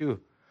first two.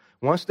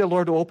 Once the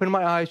Lord opened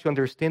my eyes to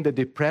understand the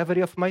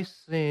depravity of my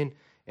sin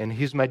and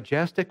his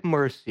majestic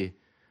mercy,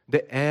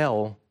 the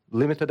L,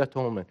 limited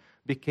atonement,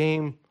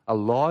 became a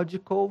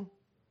logical,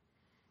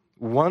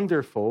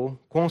 wonderful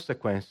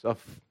consequence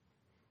of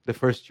the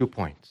first 2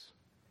 points.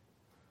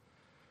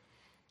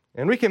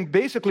 And we can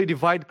basically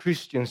divide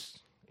Christians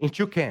in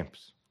 2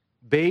 camps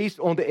based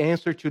on the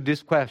answer to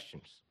these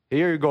questions.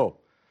 Here you go.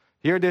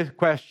 Here are the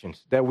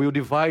questions that will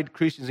divide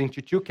Christians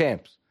into 2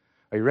 camps.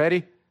 Are you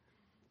ready?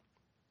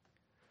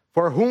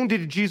 For whom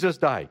did Jesus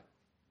die?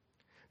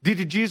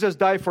 Did Jesus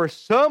die for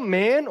some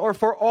men or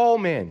for all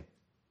men?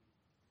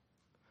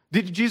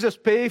 Did Jesus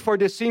pay for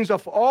the sins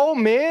of all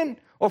men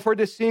or for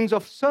the sins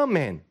of some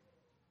men?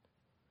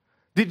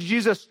 Did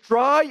Jesus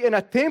try and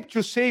attempt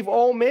to save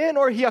all men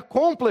or he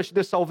accomplished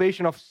the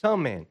salvation of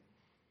some men?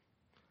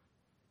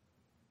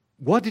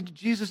 What did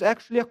Jesus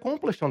actually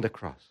accomplish on the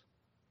cross?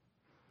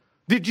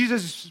 Did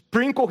Jesus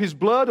sprinkle his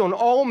blood on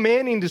all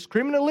men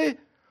indiscriminately?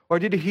 Or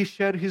did he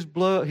shed his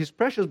blood, his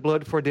precious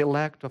blood for the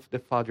elect of the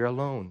Father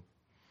alone?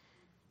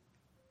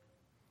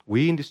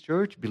 We in this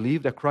church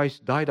believe that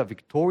Christ died a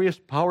victorious,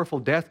 powerful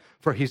death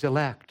for his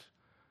elect.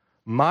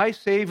 My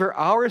Savior,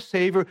 our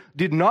Savior,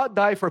 did not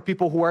die for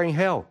people who are in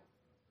hell.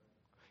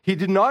 He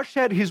did not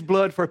shed his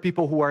blood for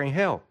people who are in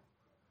hell.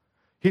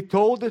 He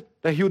told it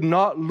that he would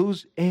not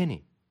lose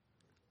any.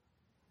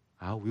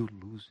 I will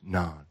lose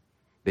none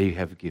that you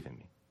have given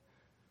me.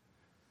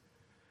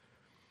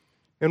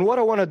 And what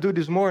I want to do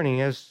this morning,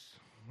 as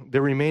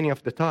the remaining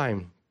of the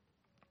time,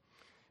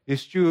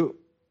 is to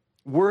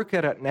work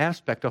at an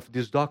aspect of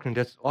this doctrine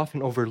that's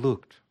often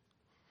overlooked.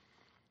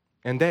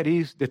 And that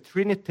is the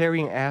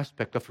Trinitarian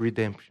aspect of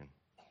redemption.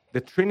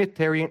 The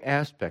Trinitarian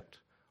aspect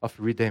of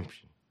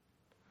redemption.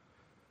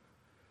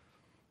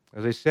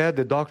 As I said,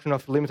 the doctrine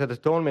of limited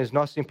atonement is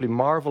not simply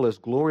marvelous,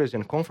 glorious,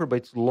 and comfort, but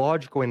it's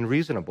logical and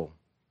reasonable.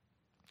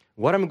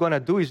 What I'm going to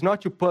do is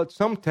not to put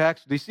some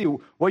text. You see,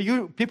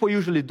 what people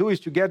usually do is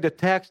to get the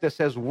text that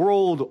says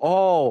world,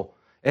 all,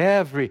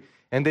 every,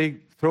 and they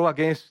throw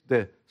against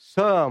the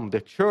some,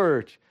 the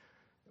church.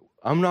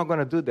 I'm not going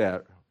to do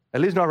that.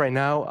 At least not right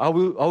now. I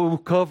will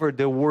cover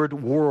the word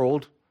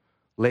world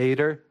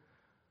later.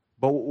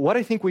 But what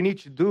I think we need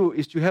to do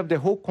is to have the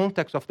whole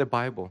context of the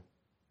Bible.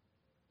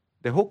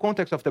 The whole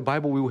context of the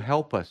Bible will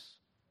help us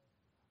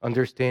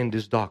understand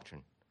this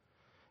doctrine.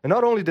 And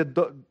not only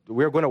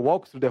we're going to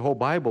walk through the whole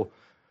Bible,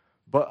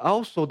 but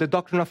also the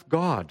doctrine of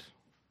God.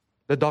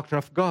 The doctrine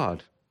of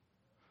God.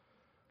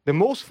 The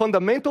most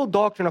fundamental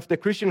doctrine of the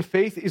Christian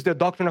faith is the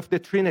doctrine of the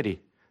Trinity.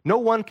 No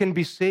one can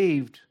be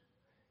saved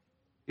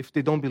if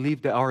they don't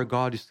believe that our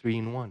God is 3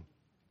 in 1.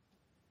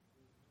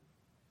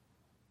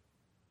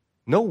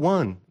 No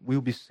one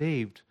will be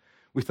saved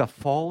with a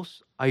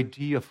false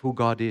idea of who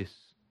God is.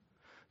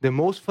 The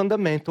most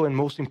fundamental and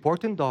most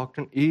important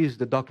doctrine is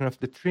the doctrine of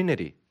the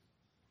Trinity.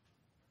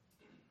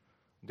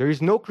 There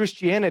is no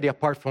Christianity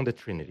apart from the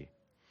Trinity.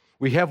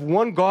 We have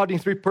one God in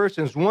 3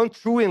 persons, one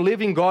true and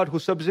living God who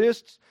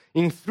subsists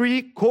in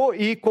 3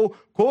 co-equal,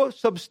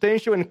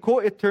 co-substantial, and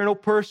co-eternal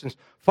persons,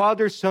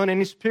 Father, Son,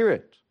 and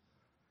Spirit.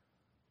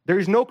 There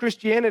is no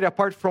Christianity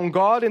apart from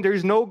God, and there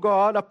is no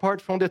God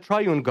apart from the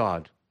triune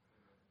God.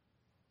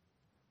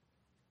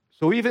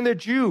 So even the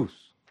Jews,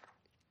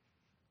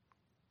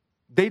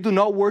 they do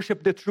not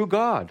worship the true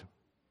God.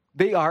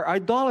 They are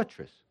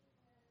idolatrous.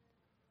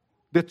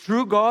 The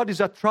true God is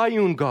a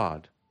triune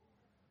God.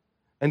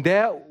 And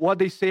that's what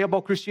they say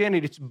about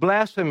Christianity. It's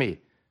blasphemy.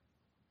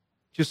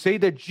 To say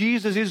that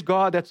Jesus is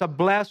God, that's a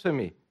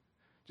blasphemy.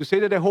 To say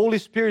that the Holy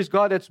Spirit is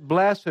God, that's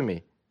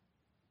blasphemy.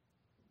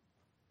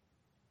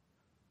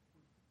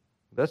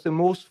 That's the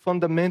most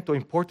fundamental,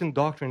 important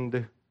doctrine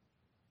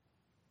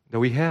that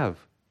we have,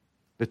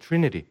 the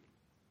Trinity.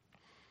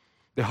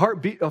 The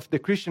heartbeat of the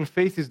Christian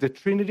faith is the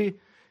Trinity,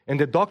 and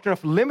the doctrine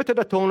of limited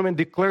atonement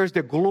declares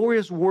the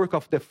glorious work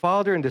of the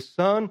Father and the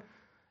Son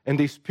and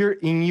the Spirit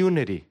in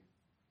unity.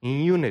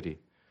 In unity.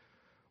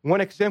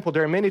 One example,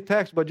 there are many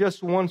texts, but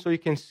just one so you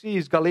can see,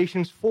 is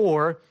Galatians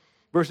 4,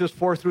 verses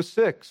 4 through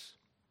 6.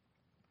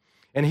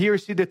 And here you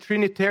see the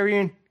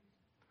Trinitarian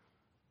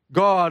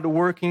God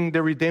working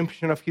the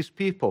redemption of his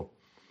people.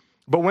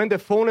 But when the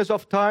fullness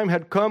of time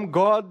had come,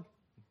 God,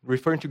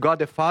 referring to God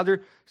the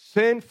Father,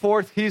 sent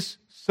forth his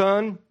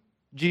Son,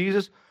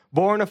 Jesus,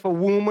 born of a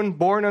woman,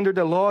 born under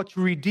the law,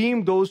 to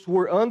redeem those who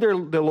were under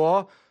the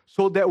law,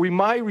 so that we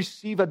might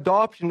receive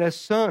adoption as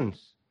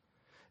sons.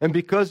 And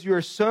because you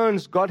are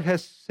sons, God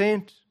has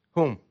sent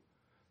whom?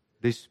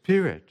 The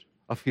Spirit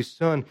of his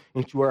Son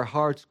into our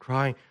hearts,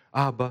 crying,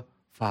 Abba,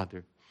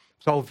 Father.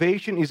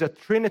 Salvation is a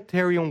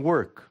Trinitarian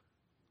work.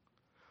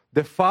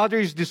 The Father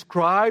is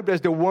described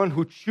as the one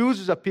who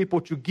chooses a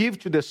people to give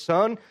to the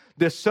Son.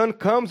 The Son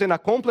comes and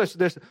accomplishes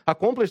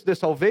the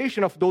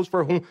salvation of those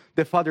for whom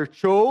the Father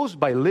chose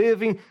by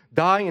living,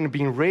 dying, and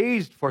being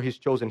raised for his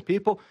chosen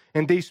people.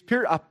 And the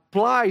Spirit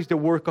applies the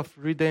work of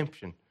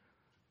redemption.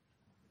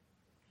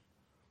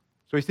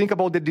 So you think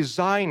about the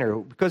designer,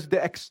 because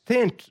the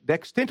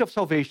extent of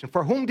salvation,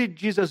 for whom did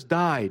Jesus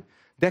die?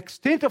 The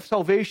extent of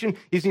salvation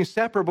is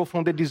inseparable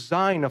from the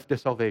design of the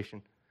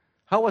salvation.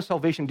 How was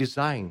salvation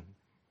designed?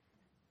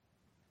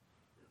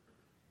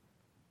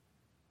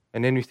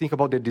 And then you think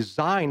about the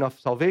design of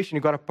salvation,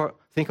 you got to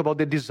think about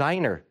the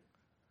designer.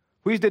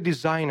 Who is the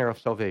designer of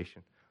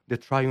salvation? The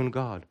triune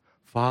God,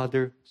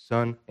 Father,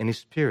 Son, and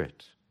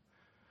Spirit.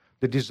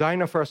 The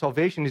designer for our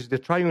salvation is the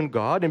triune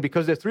God, and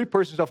because the three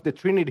persons of the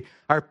Trinity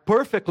are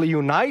perfectly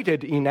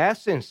united in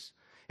essence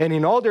and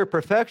in all their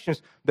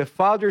perfections, the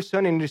Father,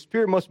 Son, and the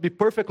Spirit must be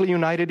perfectly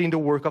united in the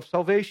work of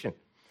salvation.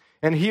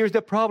 And here's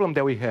the problem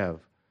that we have.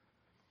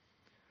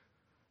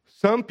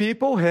 Some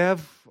people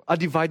have a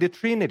divided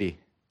Trinity.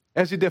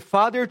 As if the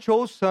Father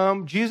chose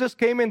some, Jesus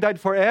came and died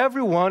for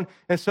everyone,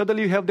 and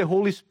suddenly you have the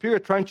Holy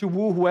Spirit trying to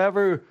woo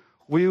whoever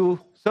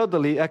will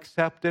suddenly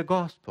accept the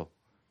gospel.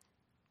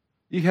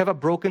 You have a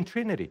broken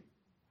Trinity.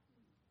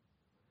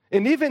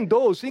 And even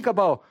those, think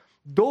about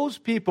those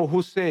people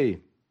who say,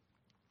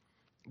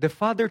 the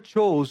Father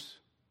chose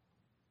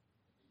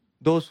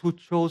those who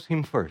chose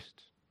him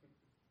first.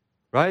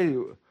 Right?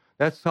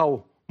 That's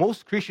how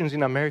most Christians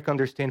in America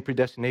understand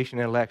predestination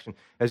and election,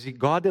 as if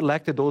God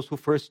elected those who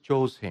first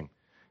chose him.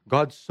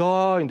 God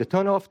saw in the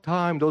tunnel of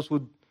time those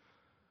who...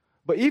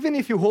 But even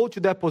if you hold to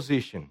that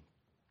position,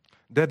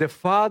 that the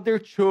Father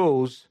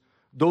chose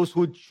those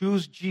who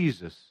choose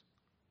Jesus,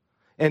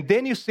 and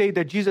then you say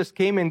that Jesus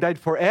came and died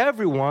for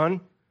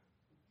everyone,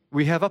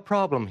 we have a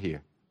problem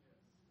here.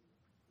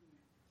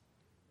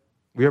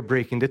 We are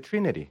breaking the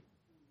Trinity.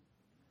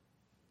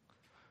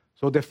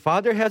 So the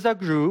Father has a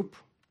group,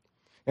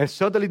 and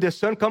suddenly the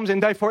Son comes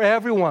and dies for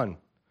everyone.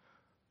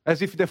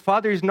 As if the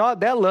Father is not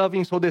that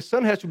loving, so the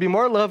Son has to be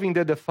more loving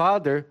than the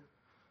Father,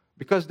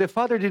 because the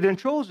Father didn't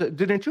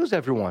choose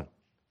everyone.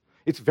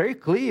 It's very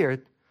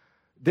clear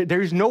that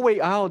there is no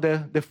way out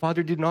that the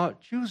Father did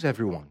not choose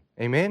everyone.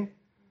 Amen?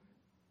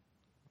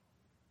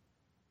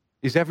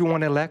 Is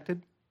everyone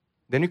elected?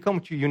 Then you come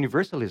to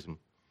universalism,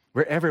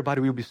 where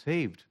everybody will be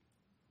saved.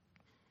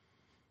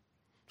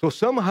 So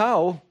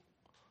somehow,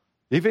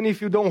 even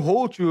if you don't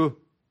hold to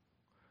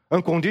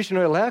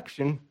unconditional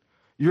election,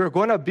 you're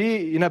going to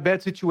be in a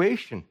bad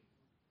situation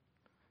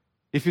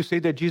if you say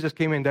that Jesus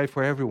came and died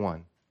for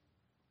everyone.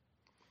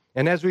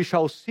 And as we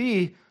shall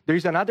see, there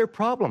is another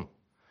problem,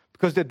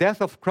 because the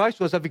death of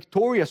Christ was a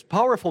victorious,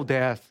 powerful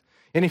death.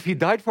 And if he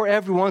died for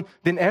everyone,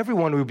 then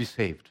everyone will be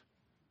saved.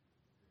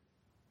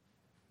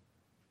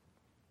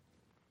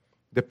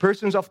 The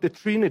persons of the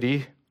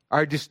Trinity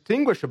are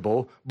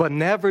distinguishable, but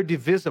never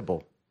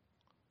divisible.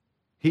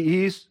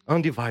 He is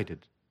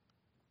undivided.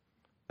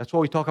 That's why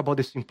we talk about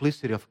the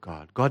simplicity of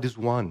God. God is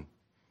one.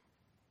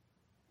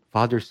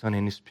 Father, Son,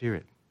 and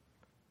Spirit.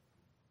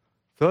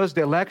 Thus,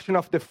 the election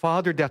of the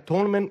Father, the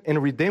atonement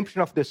and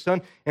redemption of the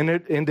Son,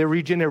 and the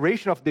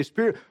regeneration of the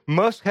Spirit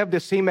must have the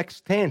same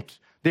extent.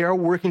 They are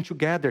working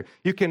together.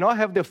 You cannot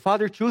have the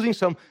Father choosing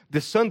some,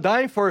 the Son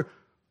dying for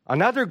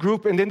another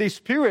group, and then the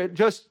Spirit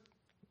just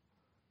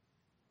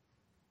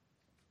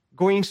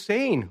going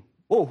insane.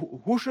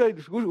 Oh, who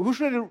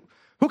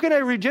can I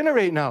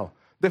regenerate now?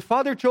 The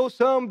Father chose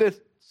some, the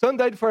Son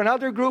died for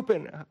another group,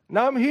 and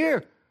now I'm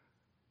here.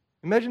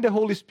 Imagine the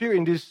Holy Spirit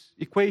in this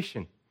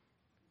equation.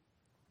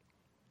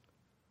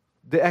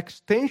 The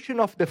extension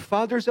of the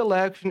Father's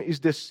election is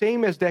the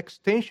same as the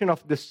extension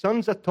of the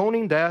Son's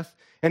atoning death,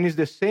 and is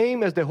the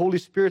same as the Holy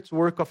Spirit's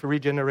work of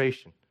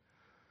regeneration.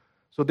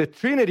 So the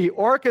Trinity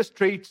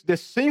orchestrates the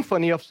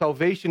symphony of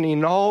salvation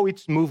in all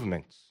its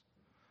movements.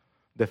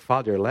 The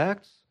Father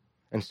elects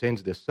and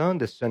sends the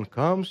Son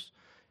comes,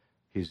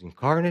 he's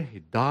incarnate, he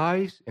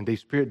dies, and the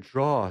Spirit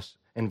draws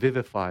and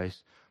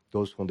vivifies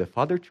those whom the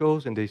Father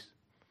chose and the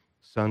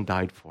Son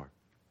died for.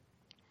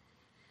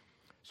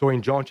 So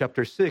in John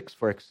chapter 6,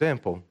 for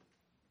example,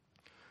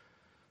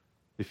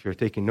 if you're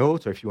taking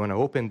notes or if you want to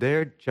open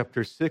there,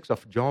 chapter 6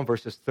 of John,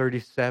 verses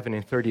 37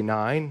 and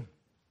 39,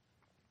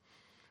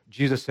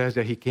 Jesus says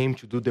that he came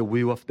to do the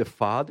will of the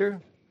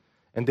Father.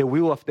 And the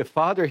will of the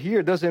Father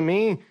here doesn't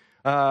mean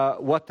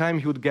what time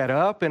he would get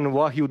up and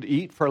what he would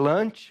eat for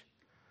lunch.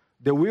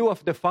 The will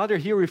of the Father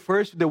here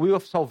refers to the will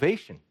of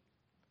salvation.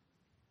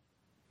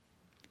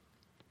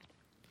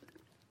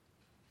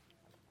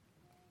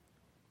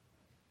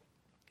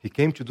 He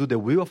came to do the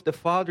will of the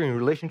Father in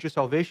relation to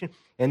salvation,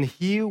 and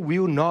he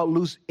will not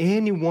lose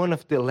any one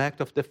of the elect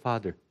of the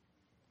Father.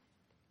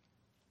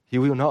 He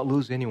will not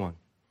lose anyone.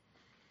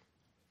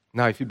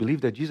 Now, if you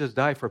believe that Jesus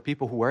died for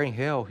people who are in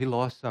hell, he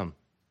lost some.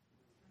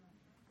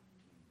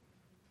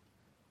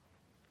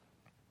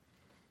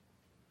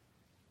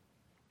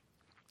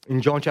 In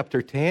John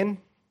chapter 10,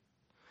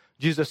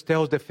 Jesus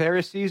tells the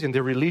Pharisees and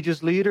the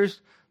religious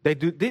leaders they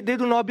do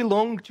not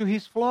belong to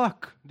his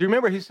flock. Do you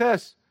remember he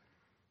says,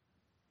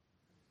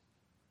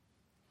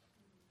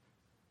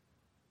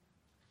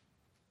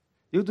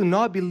 you do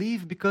not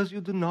believe because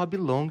you do not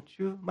belong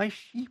to my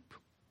sheep.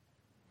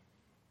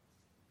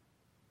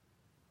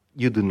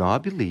 You do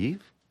not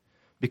believe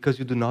because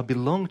you do not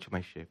belong to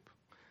my sheep.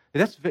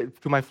 That's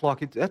to my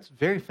flock. That's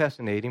very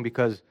fascinating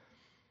because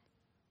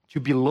to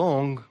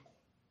belong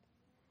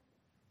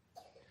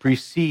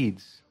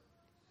precedes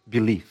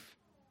belief.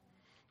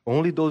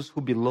 Only those who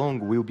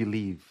belong will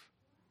believe.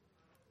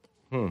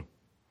 And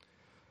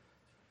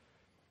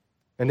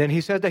then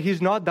he says that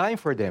he's not dying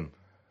for them,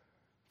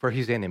 for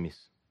his enemies.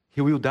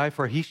 He will die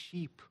for his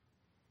sheep.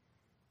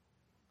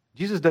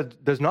 Jesus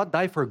does not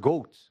die for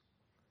goats.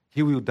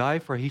 He will die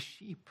for his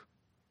sheep.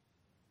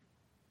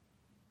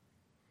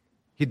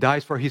 He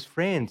dies for his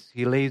friends.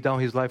 He lays down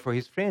his life for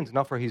his friends,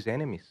 not for his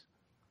enemies.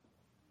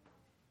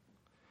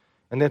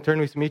 And then turn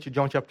with me to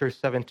John chapter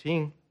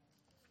 17.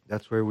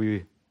 That's where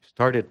we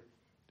started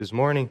this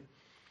morning.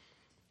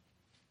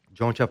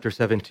 John chapter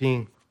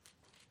 17,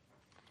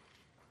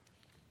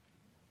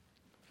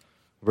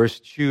 verse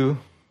 2.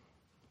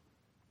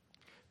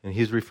 And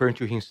he's referring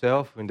to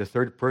himself in the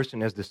third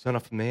person as the Son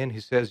of Man. He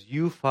says,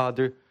 you,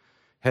 Father,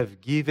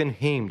 have given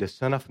him, the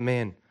Son of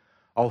Man,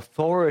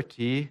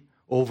 authority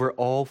over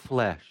all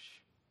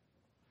flesh.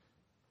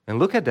 And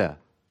look at that.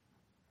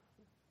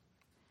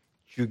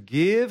 To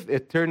give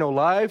eternal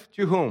life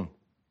to whom?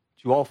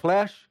 To all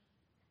flesh?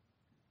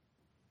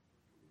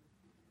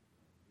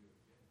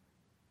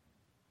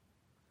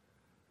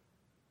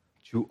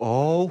 To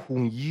all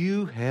whom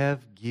you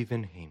have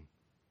given him.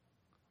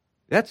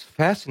 That's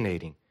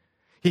fascinating.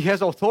 He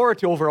has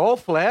authority over all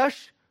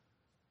flesh,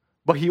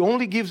 but he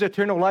only gives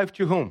eternal life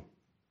to whom?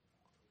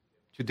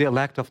 To the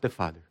elect of the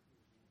Father.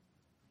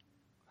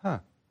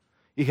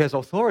 He has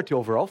authority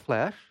over all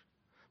flesh,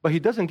 but he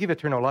doesn't give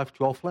eternal life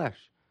to all flesh.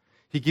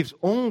 He gives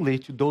only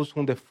to those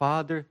whom the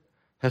Father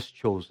has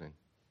chosen.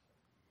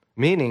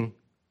 Meaning,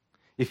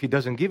 if he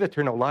doesn't give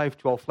eternal life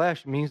to all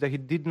flesh, it means that he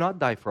did not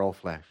die for all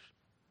flesh.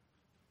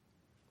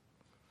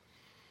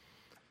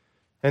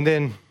 And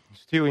then,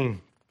 still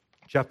in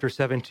chapter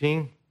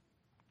 17,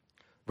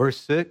 verse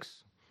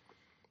 6,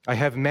 I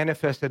have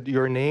manifested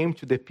your name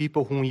to the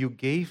people whom you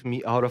gave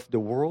me out of the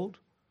world.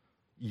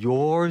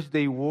 Yours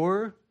they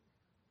were,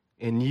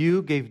 and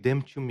you gave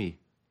them to me.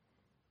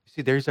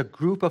 See, there is a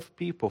group of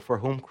people for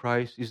whom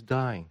Christ is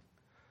dying.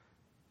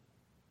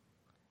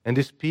 And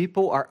these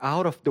people are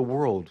out of the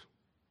world.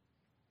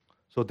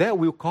 So that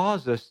will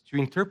cause us to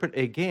interpret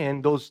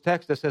again those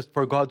texts that says,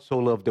 for God so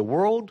loved the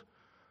world,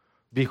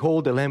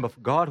 behold the Lamb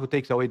of God who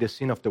takes away the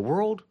sin of the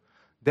world.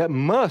 That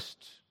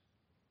must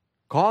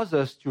cause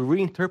us to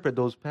reinterpret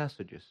those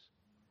passages.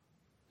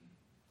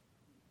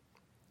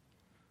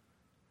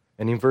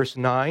 And in verse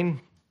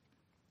 9,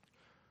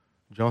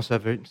 John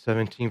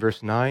 17,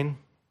 verse 9,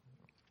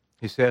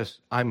 he says,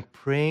 I'm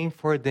praying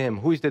for them.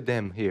 Who is the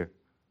them here?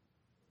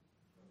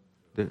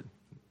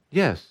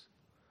 Yes,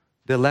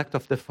 the elect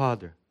of the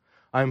Father.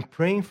 I'm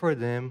praying for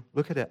them.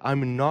 Look at that.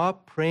 I'm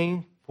not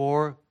praying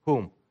for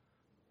whom?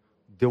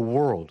 The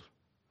world.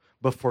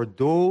 But for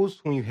those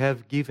whom you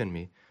have given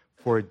me,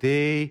 for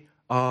they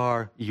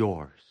are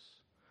yours.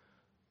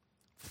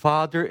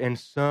 Father and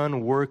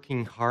Son work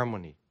in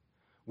harmony,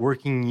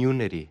 work in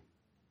unity.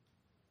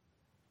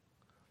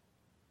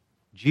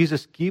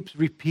 Jesus keeps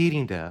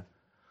repeating that.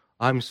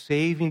 I'm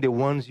saving the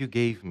ones you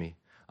gave me.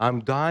 I'm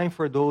dying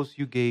for those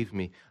you gave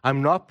me.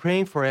 I'm not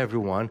praying for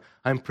everyone.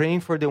 I'm praying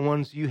for the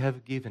ones you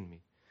have given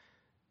me.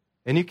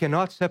 And you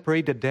cannot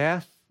separate the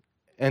death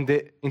and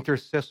the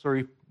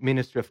intercessory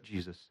ministry of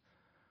Jesus.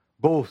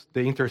 Both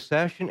the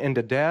intercession and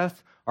the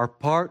death are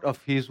part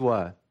of his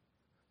what?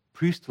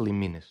 Priestly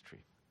ministry.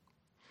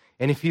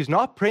 And if he's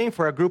not praying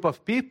for a group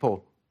of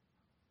people,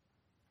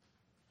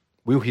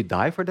 will he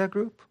die for that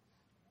group?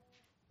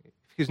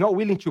 If he's not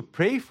willing to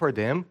pray for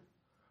them,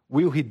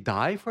 will he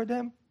die for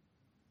them?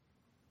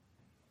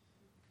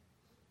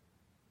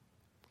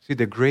 See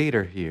the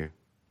greater here.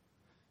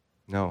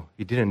 No,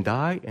 he didn't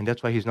die, and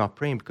that's why he's not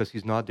praying, because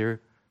he's not their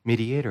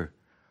mediator,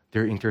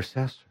 their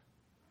intercessor.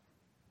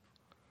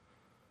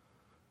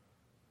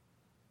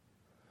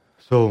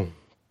 So,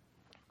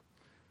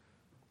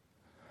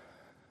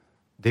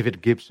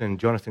 David Gibson,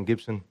 Jonathan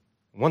Gibson,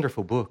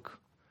 wonderful book.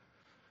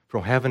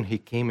 From Heaven He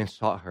Came and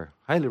Sought Her.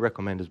 Highly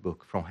recommend this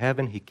book. From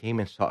Heaven He Came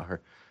and Sought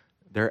Her.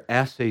 There are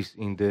essays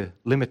in the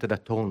Limited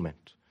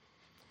Atonement.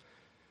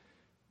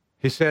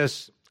 He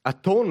says,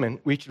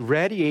 atonement which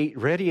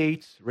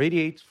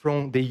radiates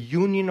from the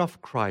union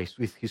of Christ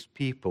with his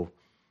people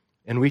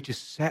and which is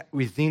set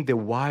within the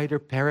wider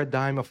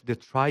paradigm of the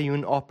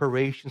triune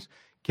operations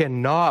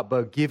cannot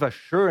but give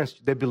assurance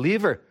to the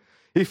believer.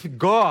 If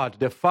God,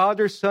 the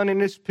Father, Son,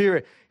 and the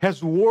Spirit,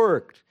 has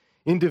worked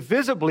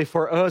indivisibly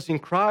for us in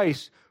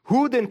Christ,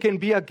 who then can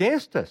be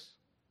against us?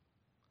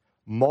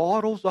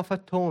 Models of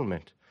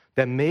atonement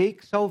that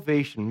make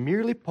salvation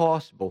merely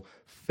possible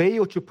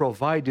fail to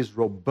provide this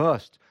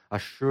robust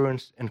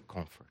assurance and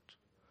comfort.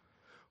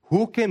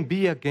 Who can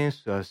be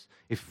against us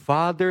if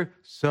Father,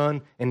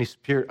 Son, and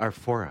Spirit are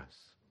for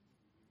us?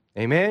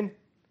 Amen?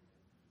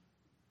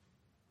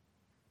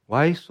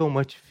 Why so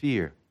much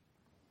fear?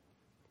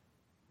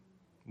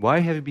 Why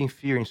have you been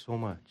fearing so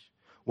much?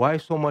 Why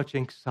so much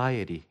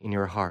anxiety in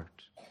your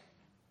heart?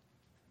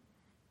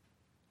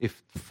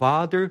 If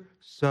Father,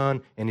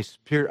 Son, and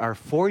Spirit are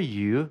for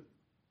you,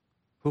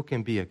 who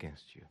can be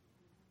against you?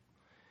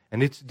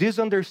 And it's this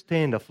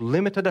understanding of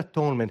limited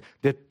atonement,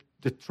 that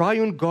the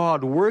triune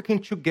God working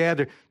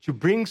together to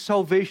bring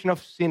salvation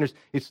of sinners,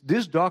 it's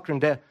this doctrine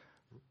that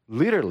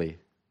literally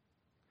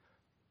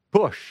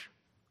push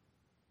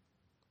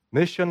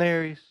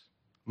missionaries,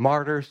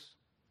 martyrs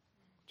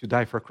to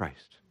die for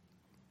Christ.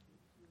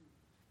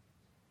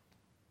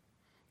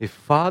 If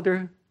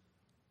Father,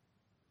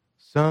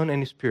 Son,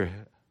 and Spirit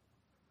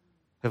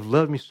have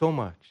loved me so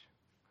much,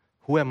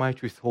 who am I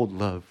to withhold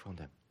love from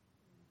them?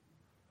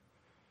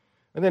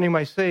 And then you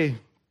might say,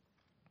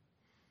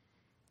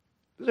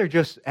 these are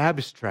just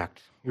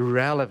abstract,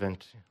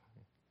 irrelevant,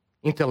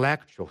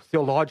 intellectual,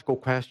 theological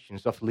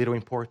questions of little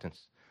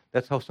importance.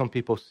 That's how some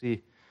people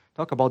see.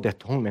 Talk about the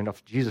atonement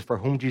of Jesus, for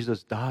whom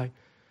Jesus died.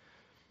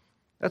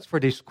 That's for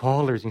the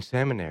scholars in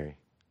seminary.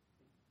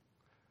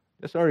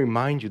 Just want to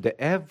remind you that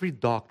every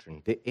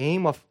doctrine, the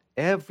aim of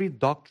every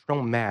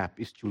doctrinal map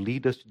is to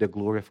lead us to the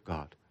glory of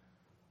God.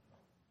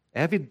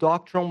 Every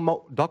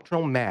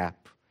doctrinal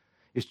map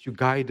is to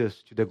guide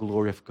us to the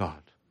glory of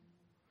God.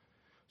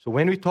 So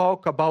when we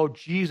talk about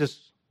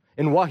Jesus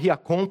and what he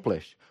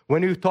accomplished,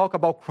 when we talk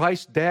about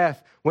Christ's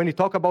death, when we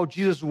talk about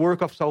Jesus'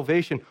 work of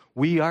salvation,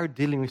 we are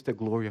dealing with the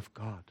glory of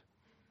God.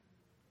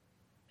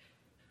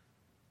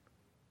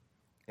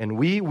 And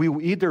we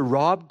will either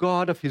rob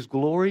God of his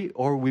glory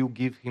or we'll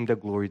give him the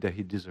glory that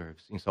he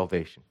deserves in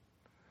salvation.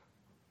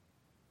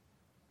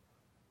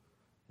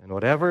 And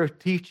whatever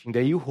teaching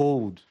that you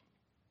hold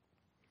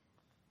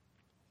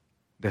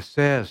that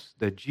says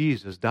that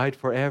Jesus died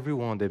for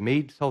everyone, that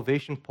made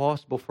salvation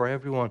possible for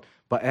everyone,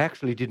 but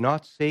actually did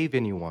not save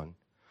anyone,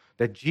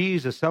 that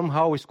Jesus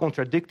somehow is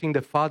contradicting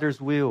the Father's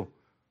will,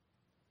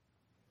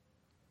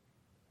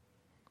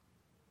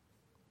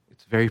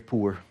 it's very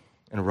poor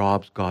and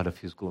robs God of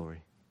his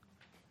glory.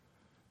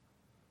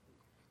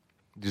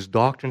 These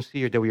doctrines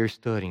here that we are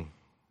studying,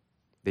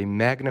 they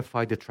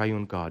magnify the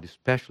triune God,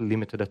 especially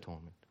limited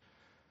atonement.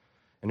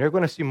 And we're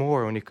going to see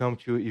more when it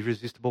comes to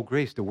irresistible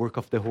grace, the work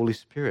of the Holy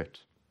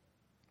Spirit.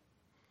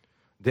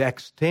 The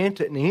extent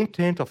and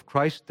intent of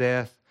Christ's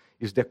death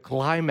is the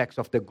climax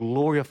of the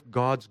glory of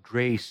God's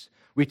grace,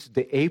 which is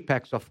the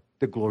apex of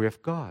the glory of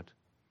God.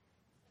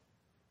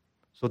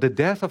 So the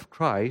death of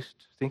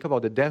Christ, think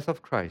about the death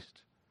of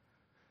Christ,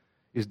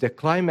 is the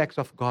climax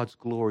of God's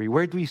glory.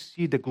 Where do we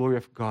see the glory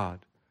of God?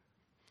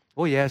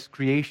 Oh yes,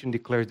 creation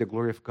declares the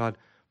glory of God,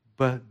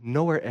 but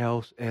nowhere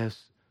else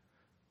as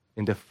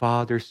in the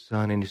Father,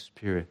 Son, and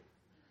Spirit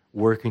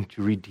working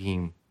to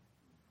redeem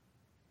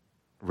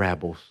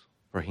rebels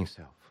for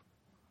himself.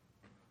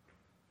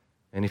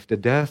 And if the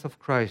death of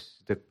Christ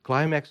is the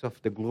climax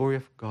of the glory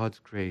of God's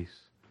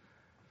grace,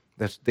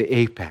 that's the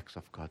apex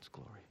of God's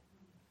glory.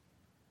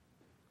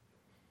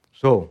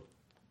 So,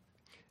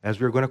 as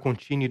we're going to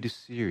continue this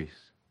series,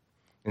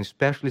 and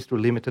especially through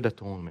limited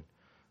atonement,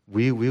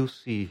 we will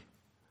see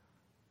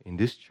in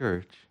this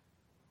church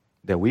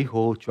that we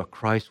hold to a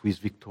Christ who is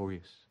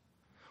victorious.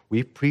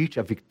 We preach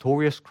a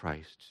victorious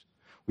Christ.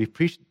 We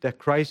preach that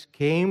Christ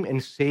came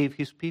and saved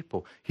his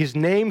people. His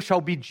name shall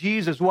be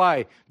Jesus.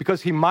 Why?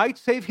 Because he might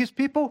save his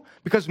people?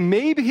 Because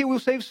maybe he will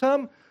save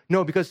some?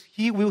 No, because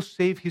he will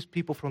save his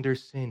people from their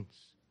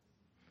sins.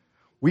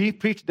 We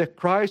preach that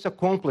Christ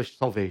accomplished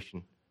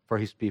salvation for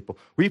his people.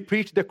 We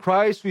preach that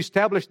Christ who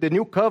established the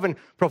new covenant,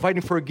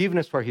 providing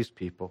forgiveness for his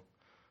people.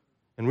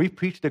 And we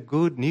preach the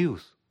good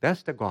news.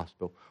 That's the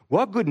gospel.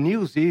 What good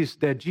news is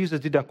that Jesus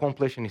didn't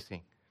accomplish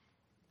anything?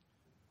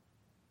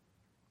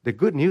 The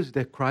good news is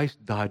that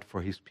Christ died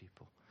for his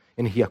people,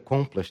 and he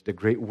accomplished the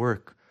great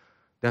work.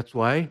 That's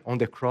why on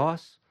the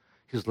cross,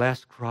 his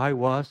last cry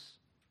was,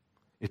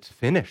 it's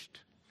finished.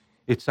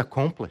 It's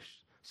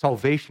accomplished.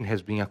 Salvation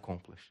has been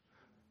accomplished.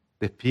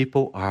 The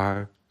people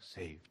are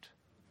saved.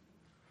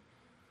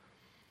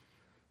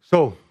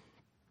 So,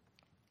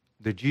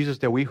 the Jesus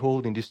that we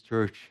hold in this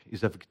church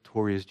is a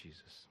victorious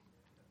Jesus.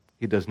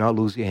 He does not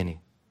lose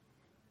any.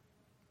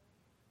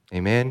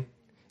 Amen?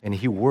 And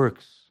he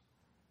works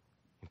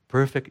in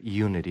perfect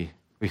unity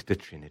with the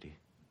Trinity.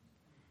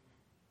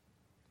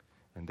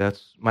 And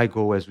that's my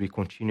goal as we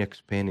continue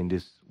expanding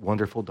these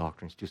wonderful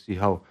doctrines, to see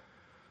how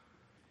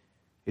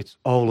It's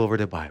all over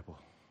the Bible.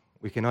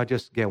 We cannot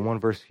just get one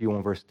verse here,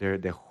 one verse there.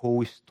 The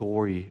whole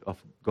story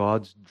of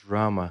God's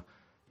drama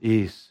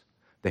is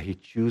that he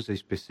chooses a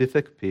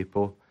specific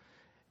people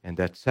and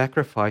that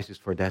sacrifices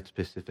for that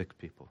specific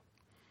people.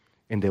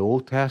 In the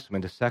Old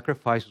Testament, the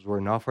sacrifices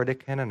were not for the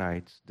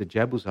Canaanites, the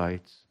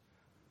Jebusites,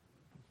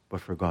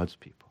 but for God's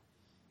people.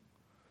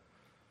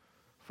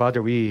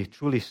 Father, we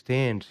truly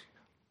stand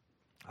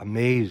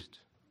amazed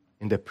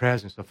in the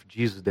presence of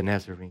Jesus the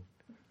Nazarene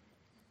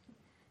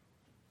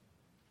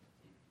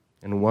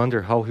and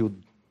wonder how he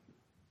would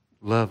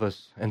love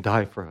us and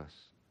die for us.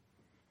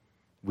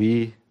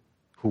 We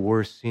who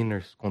were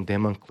sinners,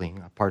 condemned,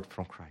 unclean, apart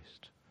from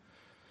Christ.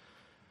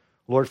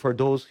 Lord, for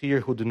those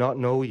here who do not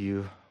know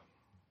you,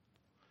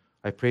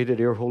 I pray that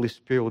your Holy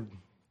Spirit would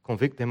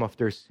convict them of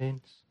their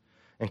sins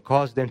and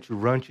cause them to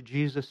run to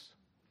Jesus.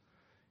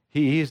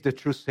 He is the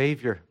true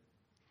Savior.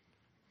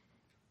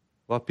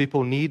 What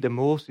people need the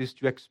most is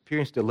to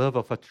experience the love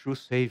of a true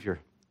Savior.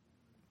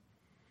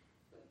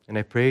 And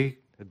I pray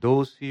that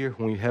those here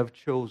whom you have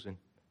chosen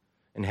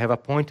and have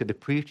appointed the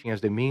preaching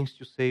as the means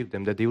to save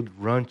them, that they would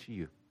run to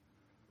you,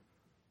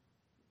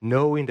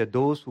 knowing that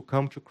those who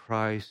come to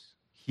Christ,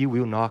 he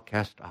will not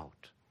cast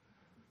out.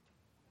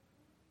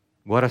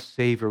 What a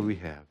Savior we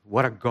have.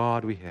 What a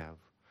God we have.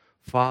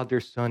 Father,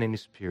 Son, and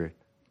Spirit.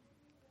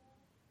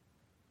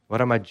 What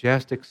a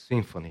majestic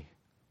symphony.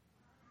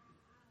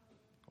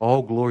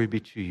 All glory be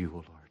to you, O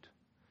Lord.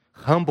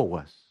 Humble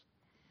us.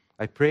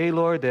 I pray,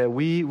 Lord, that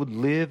we would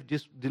leave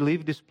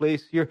this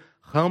place here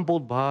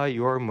humbled by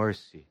your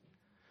mercy.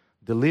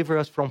 Deliver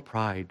us from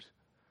pride.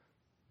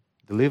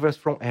 Deliver us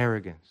from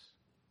arrogance.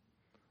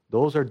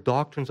 Those are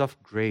doctrines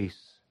of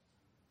grace.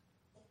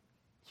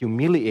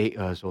 Humiliate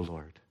us, O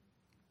Lord,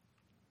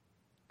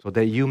 so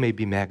that you may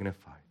be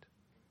magnified.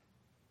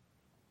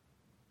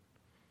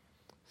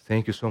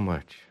 Thank you so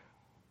much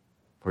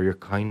for your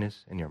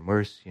kindness and your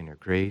mercy and your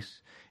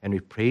grace. And we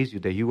praise you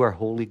that you are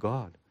holy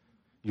God.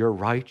 You're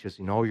righteous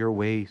in all your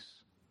ways.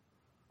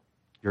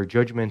 Your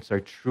judgments are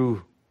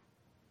true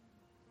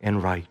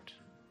and right.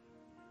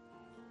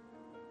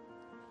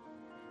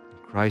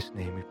 In Christ's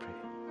name we pray.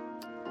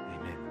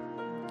 Amen.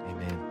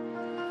 Amen.